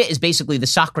 right? Data is basically the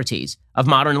Socrates of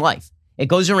modern life. It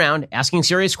goes around asking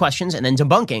serious questions and then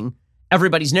debunking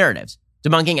everybody's narratives,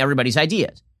 debunking everybody's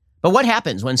ideas. But what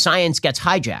happens when science gets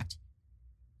hijacked?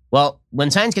 Well,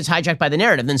 when science gets hijacked by the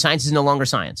narrative, then science is no longer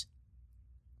science.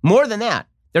 More than that,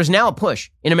 there's now a push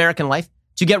in American life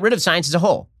to get rid of science as a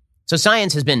whole. So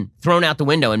science has been thrown out the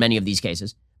window in many of these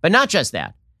cases. But not just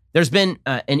that. There's been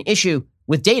an issue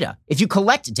with data. If you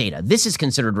collect data, this is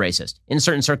considered racist in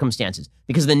certain circumstances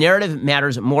because the narrative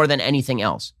matters more than anything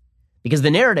else. Because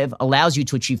the narrative allows you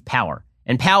to achieve power,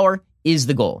 and power is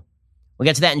the goal. We'll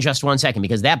get to that in just 1 second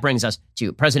because that brings us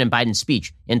to President Biden's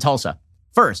speech in Tulsa.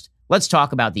 First, let's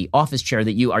talk about the office chair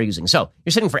that you are using. So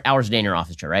you're sitting for hours a day in your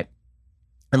office chair, right?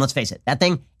 And let's face it, that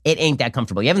thing, it ain't that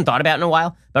comfortable. You haven't thought about it in a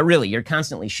while, but really, you're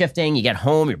constantly shifting. You get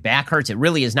home, your back hurts. It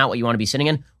really is not what you want to be sitting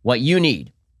in. What you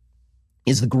need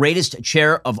is the greatest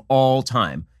chair of all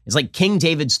time. It's like King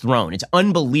David's throne. It's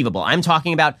unbelievable. I'm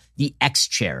talking about the X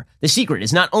chair. The secret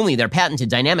is not only their patented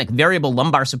dynamic variable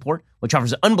lumbar support, which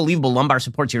offers unbelievable lumbar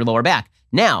support to your lower back.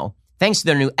 Now, thanks to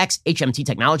their new X HMT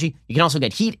technology, you can also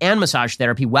get heat and massage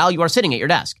therapy while you are sitting at your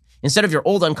desk. Instead of your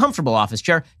old uncomfortable office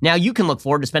chair, now you can look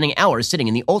forward to spending hours sitting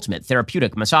in the ultimate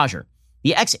therapeutic massager.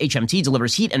 The X HMT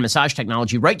delivers heat and massage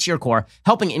technology right to your core,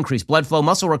 helping increase blood flow,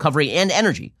 muscle recovery, and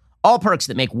energy. All perks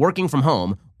that make working from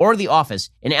home or the office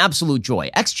an absolute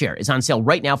joy. X-Chair is on sale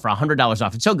right now for $100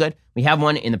 off. It's so good. We have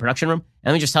one in the production room.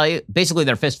 And let me just tell you, basically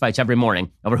they're fist fights every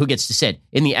morning over who gets to sit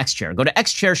in the X-Chair. Go to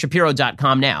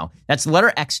xchairshapiro.com now. That's the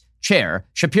letter X, chair,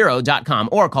 shapiro.com,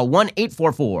 or call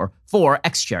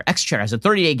 1-844-4XChair. X-Chair has a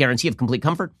 30-day guarantee of complete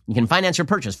comfort. You can finance your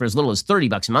purchase for as little as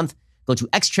 $30 a month. Go to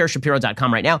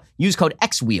xchairshapiro.com right now. Use code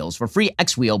XWheels for free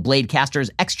X-Wheel blade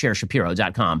casters,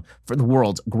 xchairshapiro.com for the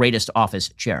world's greatest office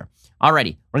chair.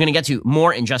 Alrighty, we're going to get to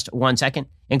more in just 1 second,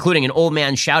 including an old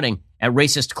man shouting at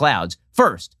racist clouds.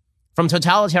 First, from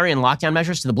totalitarian lockdown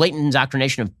measures to the blatant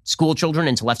indoctrination of school children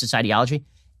into leftist ideology,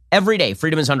 every day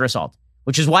freedom is under assault,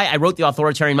 which is why I wrote The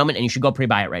Authoritarian Moment, and you should go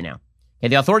pre-buy it right now. Okay,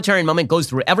 The Authoritarian Moment goes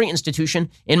through every institution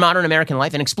in modern American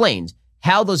life and explains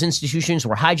how those institutions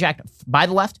were hijacked by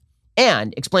the left,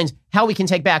 and explains how we can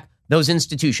take back those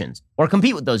institutions or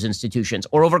compete with those institutions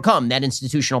or overcome that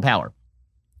institutional power.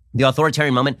 The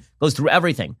Authoritarian Moment goes through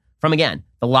everything from, again,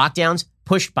 the lockdowns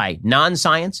pushed by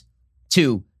non-science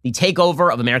to the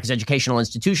takeover of America's educational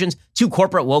institutions to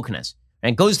corporate wokeness.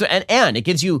 And it goes through, and it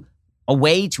gives you a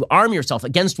way to arm yourself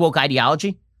against woke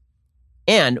ideology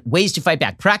and ways to fight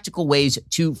back, practical ways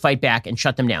to fight back and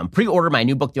shut them down. Pre-order my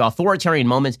new book, The Authoritarian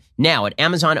Moment, now at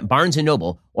Amazon, Barnes &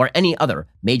 Noble, or any other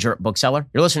major bookseller.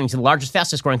 You're listening to the largest,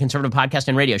 fastest growing conservative podcast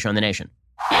and radio show in the nation.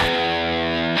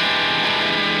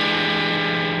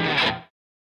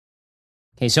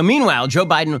 Okay, so meanwhile, Joe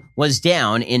Biden was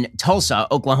down in Tulsa,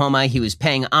 Oklahoma. He was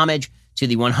paying homage to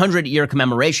the 100-year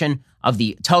commemoration of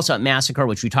the Tulsa massacre,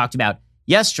 which we talked about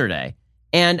yesterday.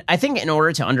 And I think in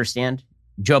order to understand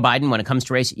Joe Biden when it comes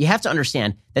to race, you have to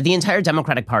understand that the entire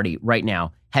Democratic Party right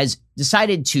now has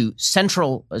decided to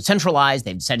centralize,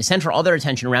 they've decided to center all their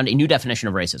attention around a new definition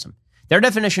of racism. Their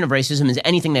definition of racism is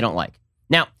anything they don't like.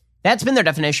 Now, that's been their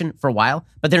definition for a while,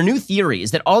 but their new theory is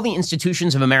that all the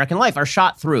institutions of American life are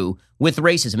shot through with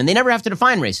racism, and they never have to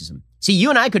define racism. See,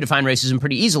 you and I could define racism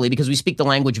pretty easily because we speak the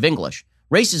language of English.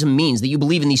 Racism means that you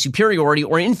believe in the superiority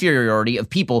or inferiority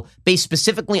of people based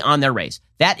specifically on their race.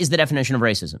 That is the definition of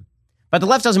racism. But the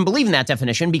left doesn't believe in that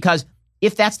definition because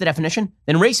if that's the definition,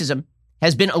 then racism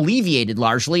has been alleviated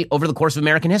largely over the course of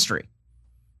American history,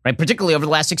 right? Particularly over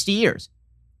the last 60 years.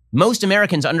 Most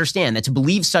Americans understand that to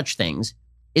believe such things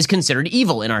is considered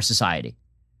evil in our society,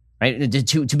 right?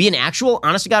 To be an actual,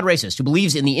 honest-to-God racist who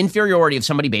believes in the inferiority of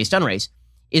somebody based on race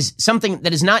is something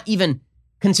that is not even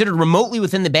considered remotely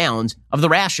within the bounds of the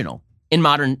rational in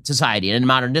modern society and in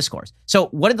modern discourse. So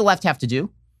what did the left have to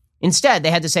do? Instead, they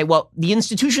had to say, well, the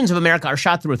institutions of America are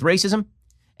shot through with racism,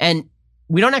 and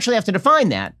we don't actually have to define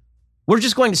that. We're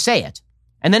just going to say it.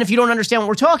 And then if you don't understand what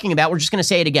we're talking about, we're just going to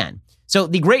say it again. So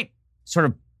the great sort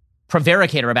of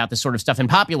prevaricator about this sort of stuff and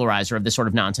popularizer of this sort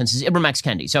of nonsense is Ibram X.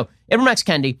 Kendi. So Ibram X.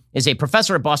 Kendi is a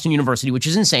professor at Boston University, which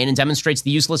is insane and demonstrates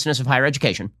the uselessness of higher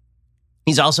education.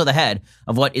 He's also the head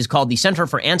of what is called the Center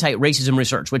for Anti-Racism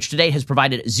Research, which to date has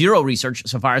provided zero research,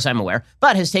 so far as I'm aware,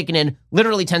 but has taken in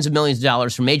literally tens of millions of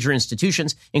dollars from major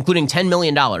institutions, including $10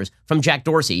 million from Jack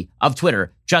Dorsey of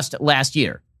Twitter just last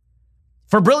year.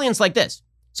 For brilliance like this.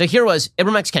 So here was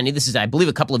Ibram X. Kendi. This is, I believe,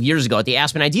 a couple of years ago at the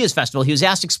Aspen Ideas Festival. He was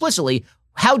asked explicitly,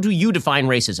 how do you define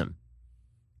racism?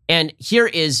 And here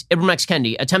is Ibram X.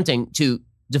 Kendi attempting to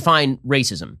define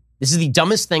racism. This is the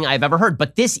dumbest thing I've ever heard,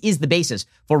 but this is the basis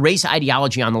for race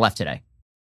ideology on the left today.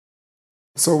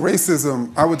 So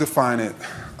racism, I would define it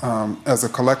as a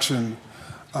collection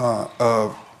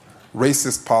of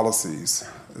racist policies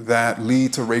that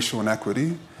lead to racial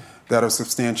inequity that are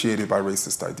substantiated by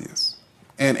racist ideas.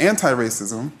 And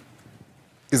anti-racism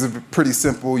is pretty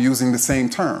simple using the same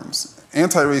terms.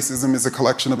 Anti-racism is a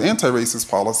collection of anti-racist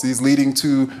policies leading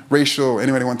to racial,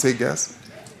 anybody want to take a guess?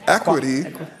 Equity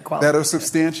that are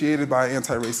substantiated by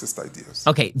anti-racist ideas.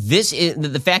 Okay, this is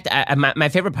the fact. My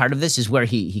favorite part of this is where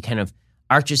he kind of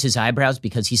arches his eyebrows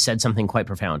because he said something quite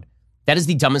profound. That is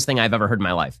the dumbest thing I've ever heard in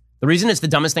my life. The reason it's the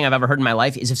dumbest thing I've ever heard in my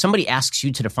life is if somebody asks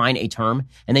you to define a term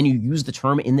and then you use the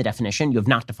term in the definition, you have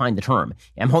not defined the term.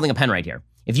 I'm holding a pen right here.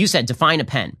 If you said define a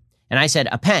pen and I said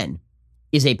a pen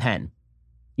is a pen,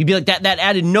 You'd be like, that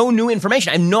added no new information.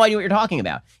 I have no idea what you're talking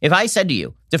about. If I said to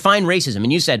you, define racism,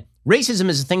 and you said, racism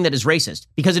is a thing that is racist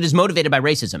because it is motivated by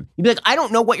racism, you'd be like, I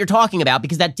don't know what you're talking about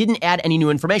because that didn't add any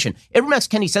new information. Ibram X.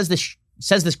 Kendi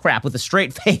says this crap with a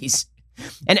straight face,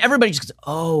 and everybody just goes,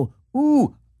 oh,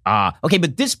 ooh, ah. Okay,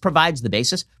 but this provides the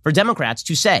basis for Democrats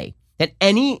to say that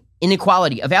any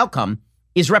inequality of outcome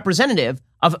is representative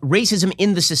of racism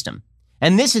in the system.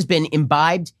 And this has been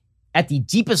imbibed at the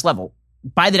deepest level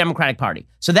by the Democratic Party.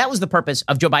 So that was the purpose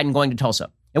of Joe Biden going to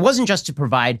Tulsa. It wasn't just to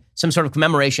provide some sort of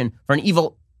commemoration for an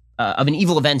evil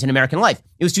event in American life.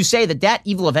 It was to say that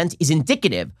evil event is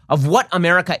indicative of what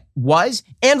America was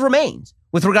and remains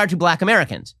with regard to black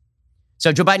Americans.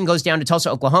 So Joe Biden goes down to Tulsa,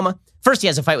 Oklahoma. First, he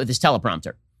has a fight with his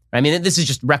teleprompter. I mean, this is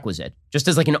just requisite. Just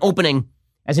as like an opening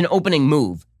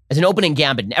move, as an opening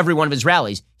gambit in every one of his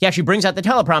rallies, he actually brings out the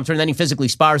teleprompter and then he physically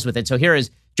spars with it. So here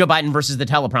is Joe Biden versus the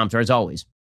teleprompter, as always.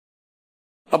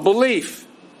 A belief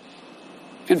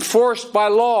enforced by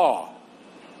law,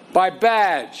 by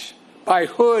badge, by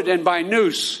hood, and by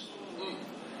noose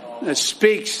that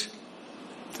speaks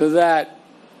to that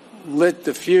lit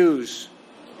the fuse.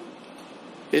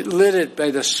 It lit it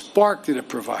by the spark that it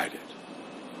provided.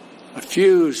 A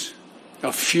fuse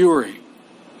of fury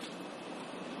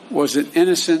was an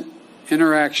innocent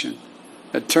interaction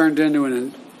that turned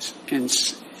into a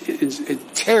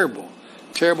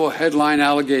terrible headline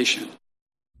allegation.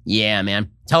 Yeah,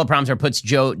 man. Teleprompter puts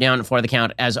Joe down for the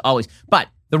count, as always. But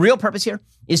the real purpose here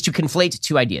is to conflate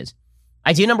two ideas.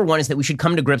 Idea number one is that we should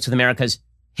come to grips with America's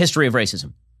history of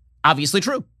racism. Obviously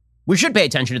true. We should pay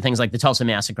attention to things like the Tulsa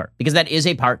Massacre, because that is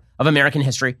a part of American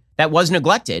history that was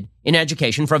neglected in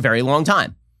education for a very long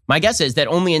time. My guess is that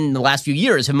only in the last few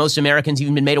years have most Americans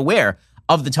even been made aware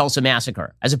of the Tulsa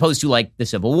Massacre, as opposed to like the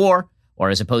Civil War,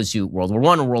 or as opposed to World War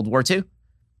I or World War II.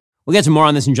 We'll get to more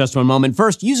on this in just one moment.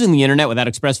 First, using the internet without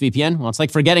ExpressVPN, well, it's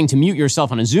like forgetting to mute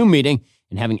yourself on a Zoom meeting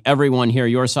and having everyone hear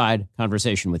your side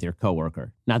conversation with your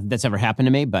coworker. Not that that's ever happened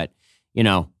to me, but,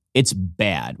 it's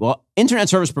bad. Well, internet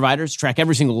service providers track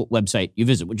every single website you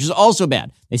visit, which is also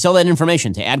bad. They sell that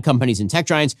information to ad companies and tech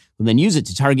giants who then use it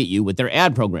to target you with their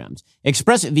ad programs.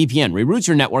 ExpressVPN reroutes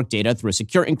your network data through a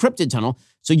secure encrypted tunnel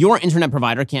so your internet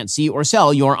provider can't see or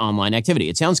sell your online activity.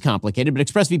 It sounds complicated, but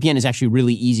ExpressVPN is actually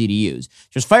really easy to use.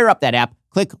 Just fire up that app,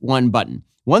 click one button.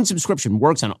 One subscription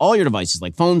works on all your devices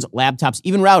like phones, laptops,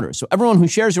 even routers, so everyone who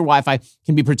shares your Wi-Fi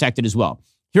can be protected as well.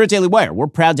 Here at Daily Wire, we're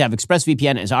proud to have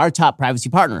ExpressVPN as our top privacy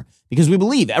partner because we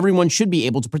believe everyone should be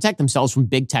able to protect themselves from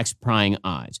big tech's prying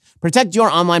eyes. Protect your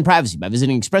online privacy by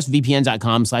visiting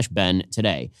expressvpn.com/Ben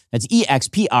today. That's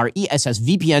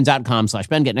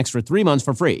expressvpn.com/Ben. Get an extra 3 months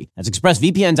for free. That's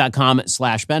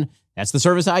expressvpn.com/Ben. That's the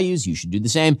service I use. You should do the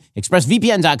same.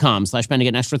 expressvpn.com/Ben to get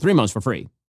an extra 3 months for free.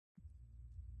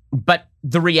 But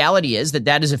the reality is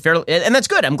that is a fairly, and that's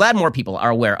good. I'm glad more people are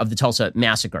aware of the Tulsa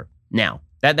Massacre now.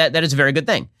 That is a very good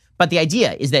thing. But the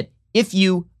idea is that if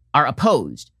you are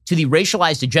opposed to the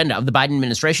racialized agenda of the Biden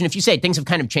administration, if you say things have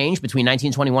kind of changed between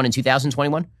 1921 and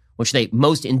 2021, which they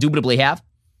most indubitably have,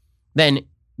 then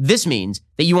this means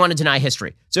that you want to deny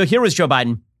history. So here was Joe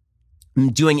Biden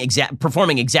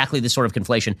performing exactly this sort of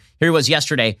conflation. Here he was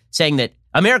yesterday saying that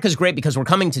America's great because we're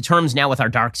coming to terms now with our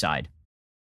dark side.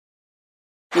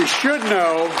 We should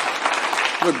know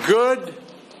the good,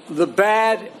 the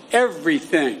bad,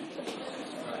 everything.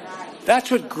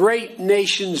 That's what great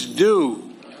nations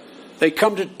do. They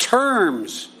come to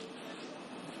terms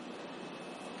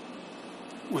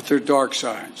with their dark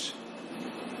sides.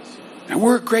 And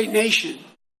we're a great nation.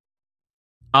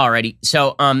 Alrighty,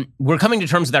 so we're coming to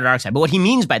terms with our dark side. But what he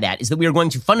means by that is that we are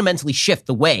going to fundamentally shift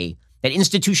the way that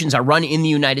institutions are run in the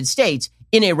United States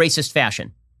in a racist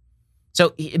fashion.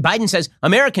 So Biden says,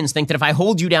 Americans think that if I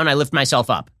hold you down, I lift myself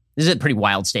up. This is a pretty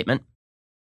wild statement.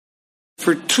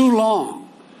 For too long,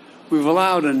 we've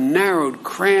allowed a narrowed,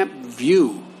 cramped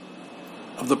view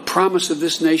of the promise of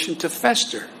this nation to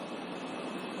fester.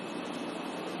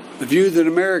 The view that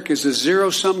America is a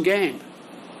zero-sum game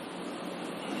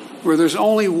where there's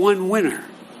only one winner.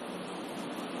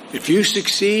 If you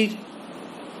succeed,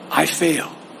 I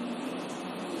fail.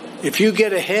 If you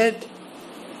get ahead,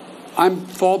 I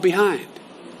fall behind.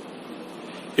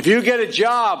 If you get a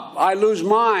job, I lose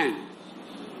mine.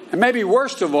 And maybe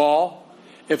worst of all,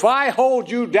 if I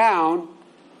hold you down,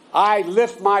 I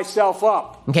lift myself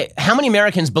up. Okay, how many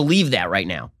Americans believe that right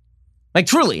now? Like,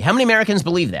 truly, how many Americans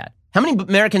believe that? How many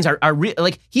Americans are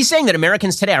he's saying that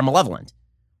Americans today are malevolent,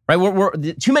 right?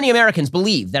 Too many Americans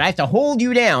believe that I have to hold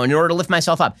you down in order to lift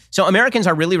myself up. So Americans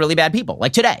are really, really bad people.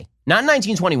 Like today, not in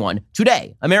 1921,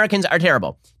 today, Americans are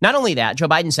terrible. Not only that, Joe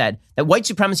Biden said that white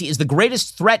supremacy is the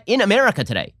greatest threat in America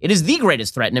today. It is the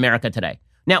greatest threat in America today.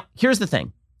 Now, here's the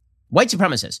thing. White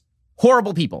supremacists,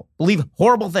 horrible people, believe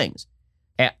horrible things.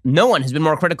 No one has been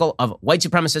more critical of white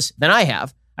supremacists than I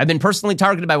have. I've been personally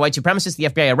targeted by white supremacists. The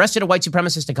FBI arrested a white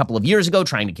supremacist a couple of years ago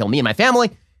trying to kill me and my family.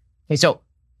 Okay, so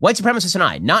white supremacists and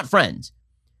I, not friends.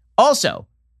 Also,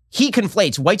 he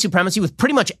conflates white supremacy with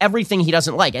pretty much everything he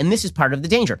doesn't like, and this is part of the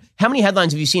danger. How many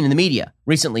headlines have you seen in the media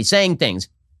recently saying things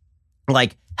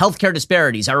like healthcare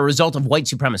disparities are a result of white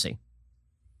supremacy?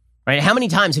 Right? How many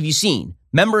times have you seen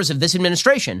members of this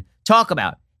administration talk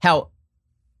about how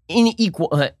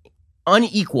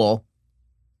unequal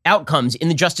outcomes in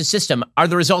the justice system are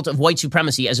the result of white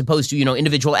supremacy as opposed to,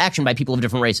 individual action by people of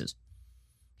different races?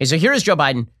 Okay, so here is Joe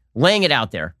Biden laying it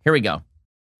out there. Here we go.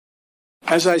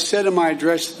 As I said in my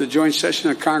address to the joint session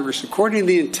of Congress, according to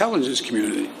the intelligence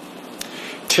community,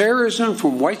 terrorism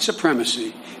from white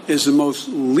supremacy is the most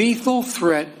lethal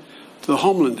threat to the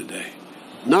homeland today.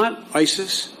 Not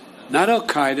ISIS, not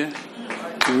Al-Qaeda,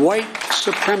 white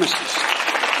supremacists.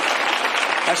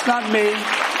 That's not me.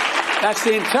 That's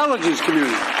the intelligence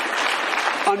community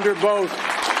under both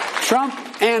Trump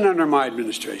and under my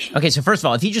administration. Okay, so first of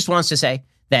all, if he just wants to say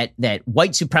that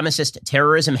white supremacist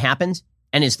terrorism happens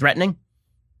and is threatening,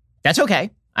 that's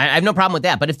okay. I have no problem with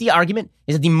that. But if the argument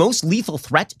is that the most lethal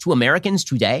threat to Americans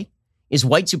today is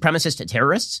white supremacist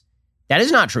terrorists, that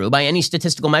is not true by any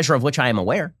statistical measure of which I am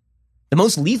aware. The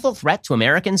most lethal threat to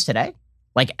Americans today,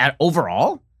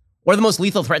 overall, or the most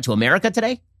lethal threat to America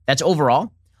today, that's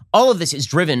overall. All of this is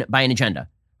driven by an agenda,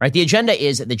 right? The agenda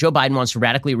is that Joe Biden wants to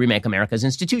radically remake America's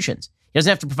institutions. He doesn't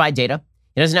have to provide data.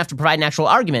 He doesn't have to provide an actual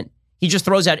argument. He just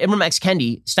throws out Ibram X.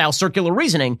 Kendi style circular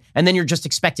reasoning, and then you're just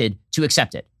expected to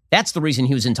accept it. That's the reason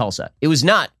he was in Tulsa. It was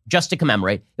not just to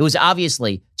commemorate. It was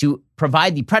obviously to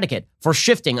provide the predicate for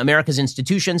shifting America's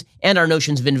institutions and our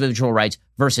notions of individual rights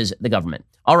versus the government.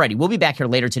 Alrighty, we'll be back here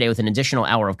later today with an additional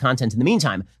hour of content. In the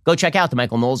meantime, go check out the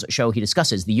Michael Knowles Show. He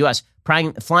discusses the U.S.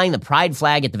 flying the pride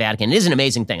flag at the Vatican. It is an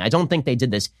amazing thing. I don't think they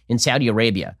did this in Saudi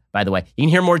Arabia, by the way. You can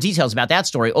hear more details about that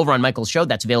story over on Michael's show.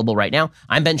 That's available right now.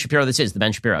 I'm Ben Shapiro. This is The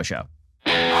Ben Shapiro Show.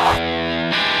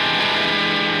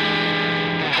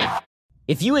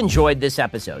 If you enjoyed this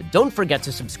episode, don't forget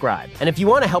to subscribe. And if you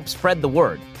want to help spread the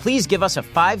word, please give us a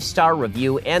 5-star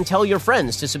review and tell your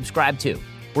friends to subscribe too.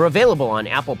 We're available on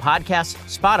Apple Podcasts,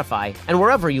 Spotify, and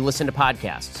wherever you listen to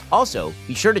podcasts. Also,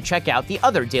 be sure to check out the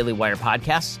other Daily Wire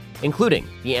podcasts, including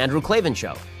The Andrew Klavan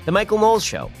Show, The Michael Knowles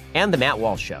Show, and The Matt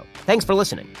Walsh Show. Thanks for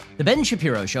listening. The Ben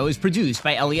Shapiro Show is produced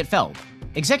by Elliot Feld.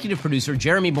 Executive producer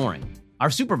Jeremy Boring. Our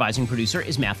supervising producer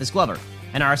is Mathis Glover.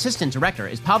 And our assistant director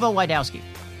is Pavel Wydowski.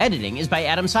 Editing is by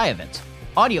Adam Sayevitz.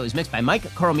 Audio is mixed by Mike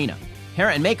Coromina. Hair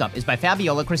and makeup is by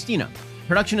Fabiola Cristina.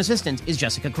 Production assistant is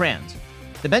Jessica Kranz.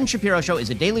 The Ben Shapiro Show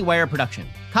is a Daily Wire production.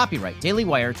 Copyright Daily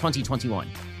Wire 2021.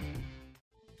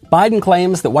 Biden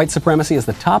claims that white supremacy is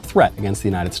the top threat against the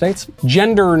United States.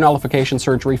 Gender nullification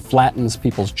surgery flattens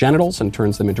people's genitals and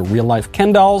turns them into real-life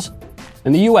Ken dolls.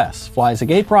 And the U.S. flies a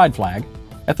gay pride flag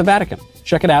at the Vatican.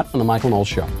 Check it out on The Michael Knowles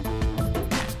Show.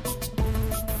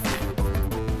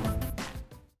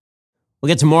 We'll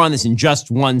get to more on this in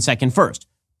just 1 second. First,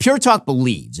 Pure Talk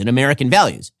believes in American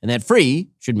values, and that free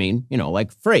should mean,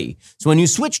 like free. So when you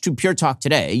switch to Pure Talk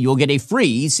today, you'll get a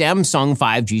free Samsung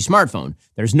 5G smartphone.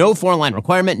 There's no foreign line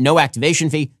requirement, no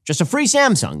activation fee, just a free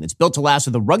Samsung that's built to last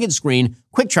with a rugged screen,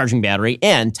 quick charging battery,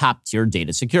 and top-tier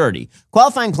data security.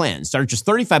 Qualifying plans start at just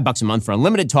 $35 a month for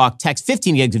unlimited talk, text,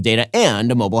 15 gigs of data,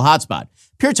 and a mobile hotspot.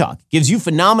 Pure Talk gives you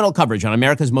phenomenal coverage on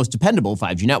America's most dependable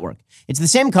 5G network. It's the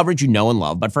same coverage you know and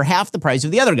love, but for half the price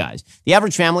of the other guys. The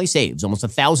average family saves almost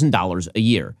 $1,000 a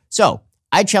year. So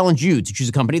I challenge you to choose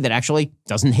a company that actually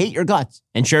doesn't hate your guts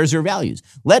and shares your values.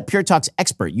 Let Pure Talk's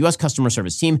expert U.S. customer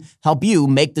service team help you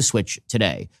make the switch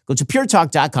today. Go to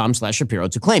puretalk.com/Shapiro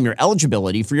to claim your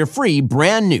eligibility for your free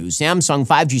brand new Samsung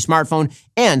 5G smartphone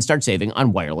and start saving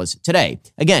on wireless today.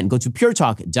 Again, go to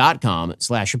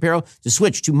puretalk.com/Shapiro to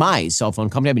switch to my cell phone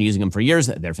company. I've been using them for years.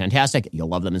 They're fantastic. You'll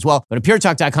love them as well. Go to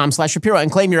puretalk.com/Shapiro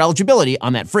and claim your eligibility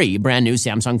on that free brand new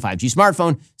Samsung 5G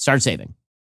smartphone. Start saving.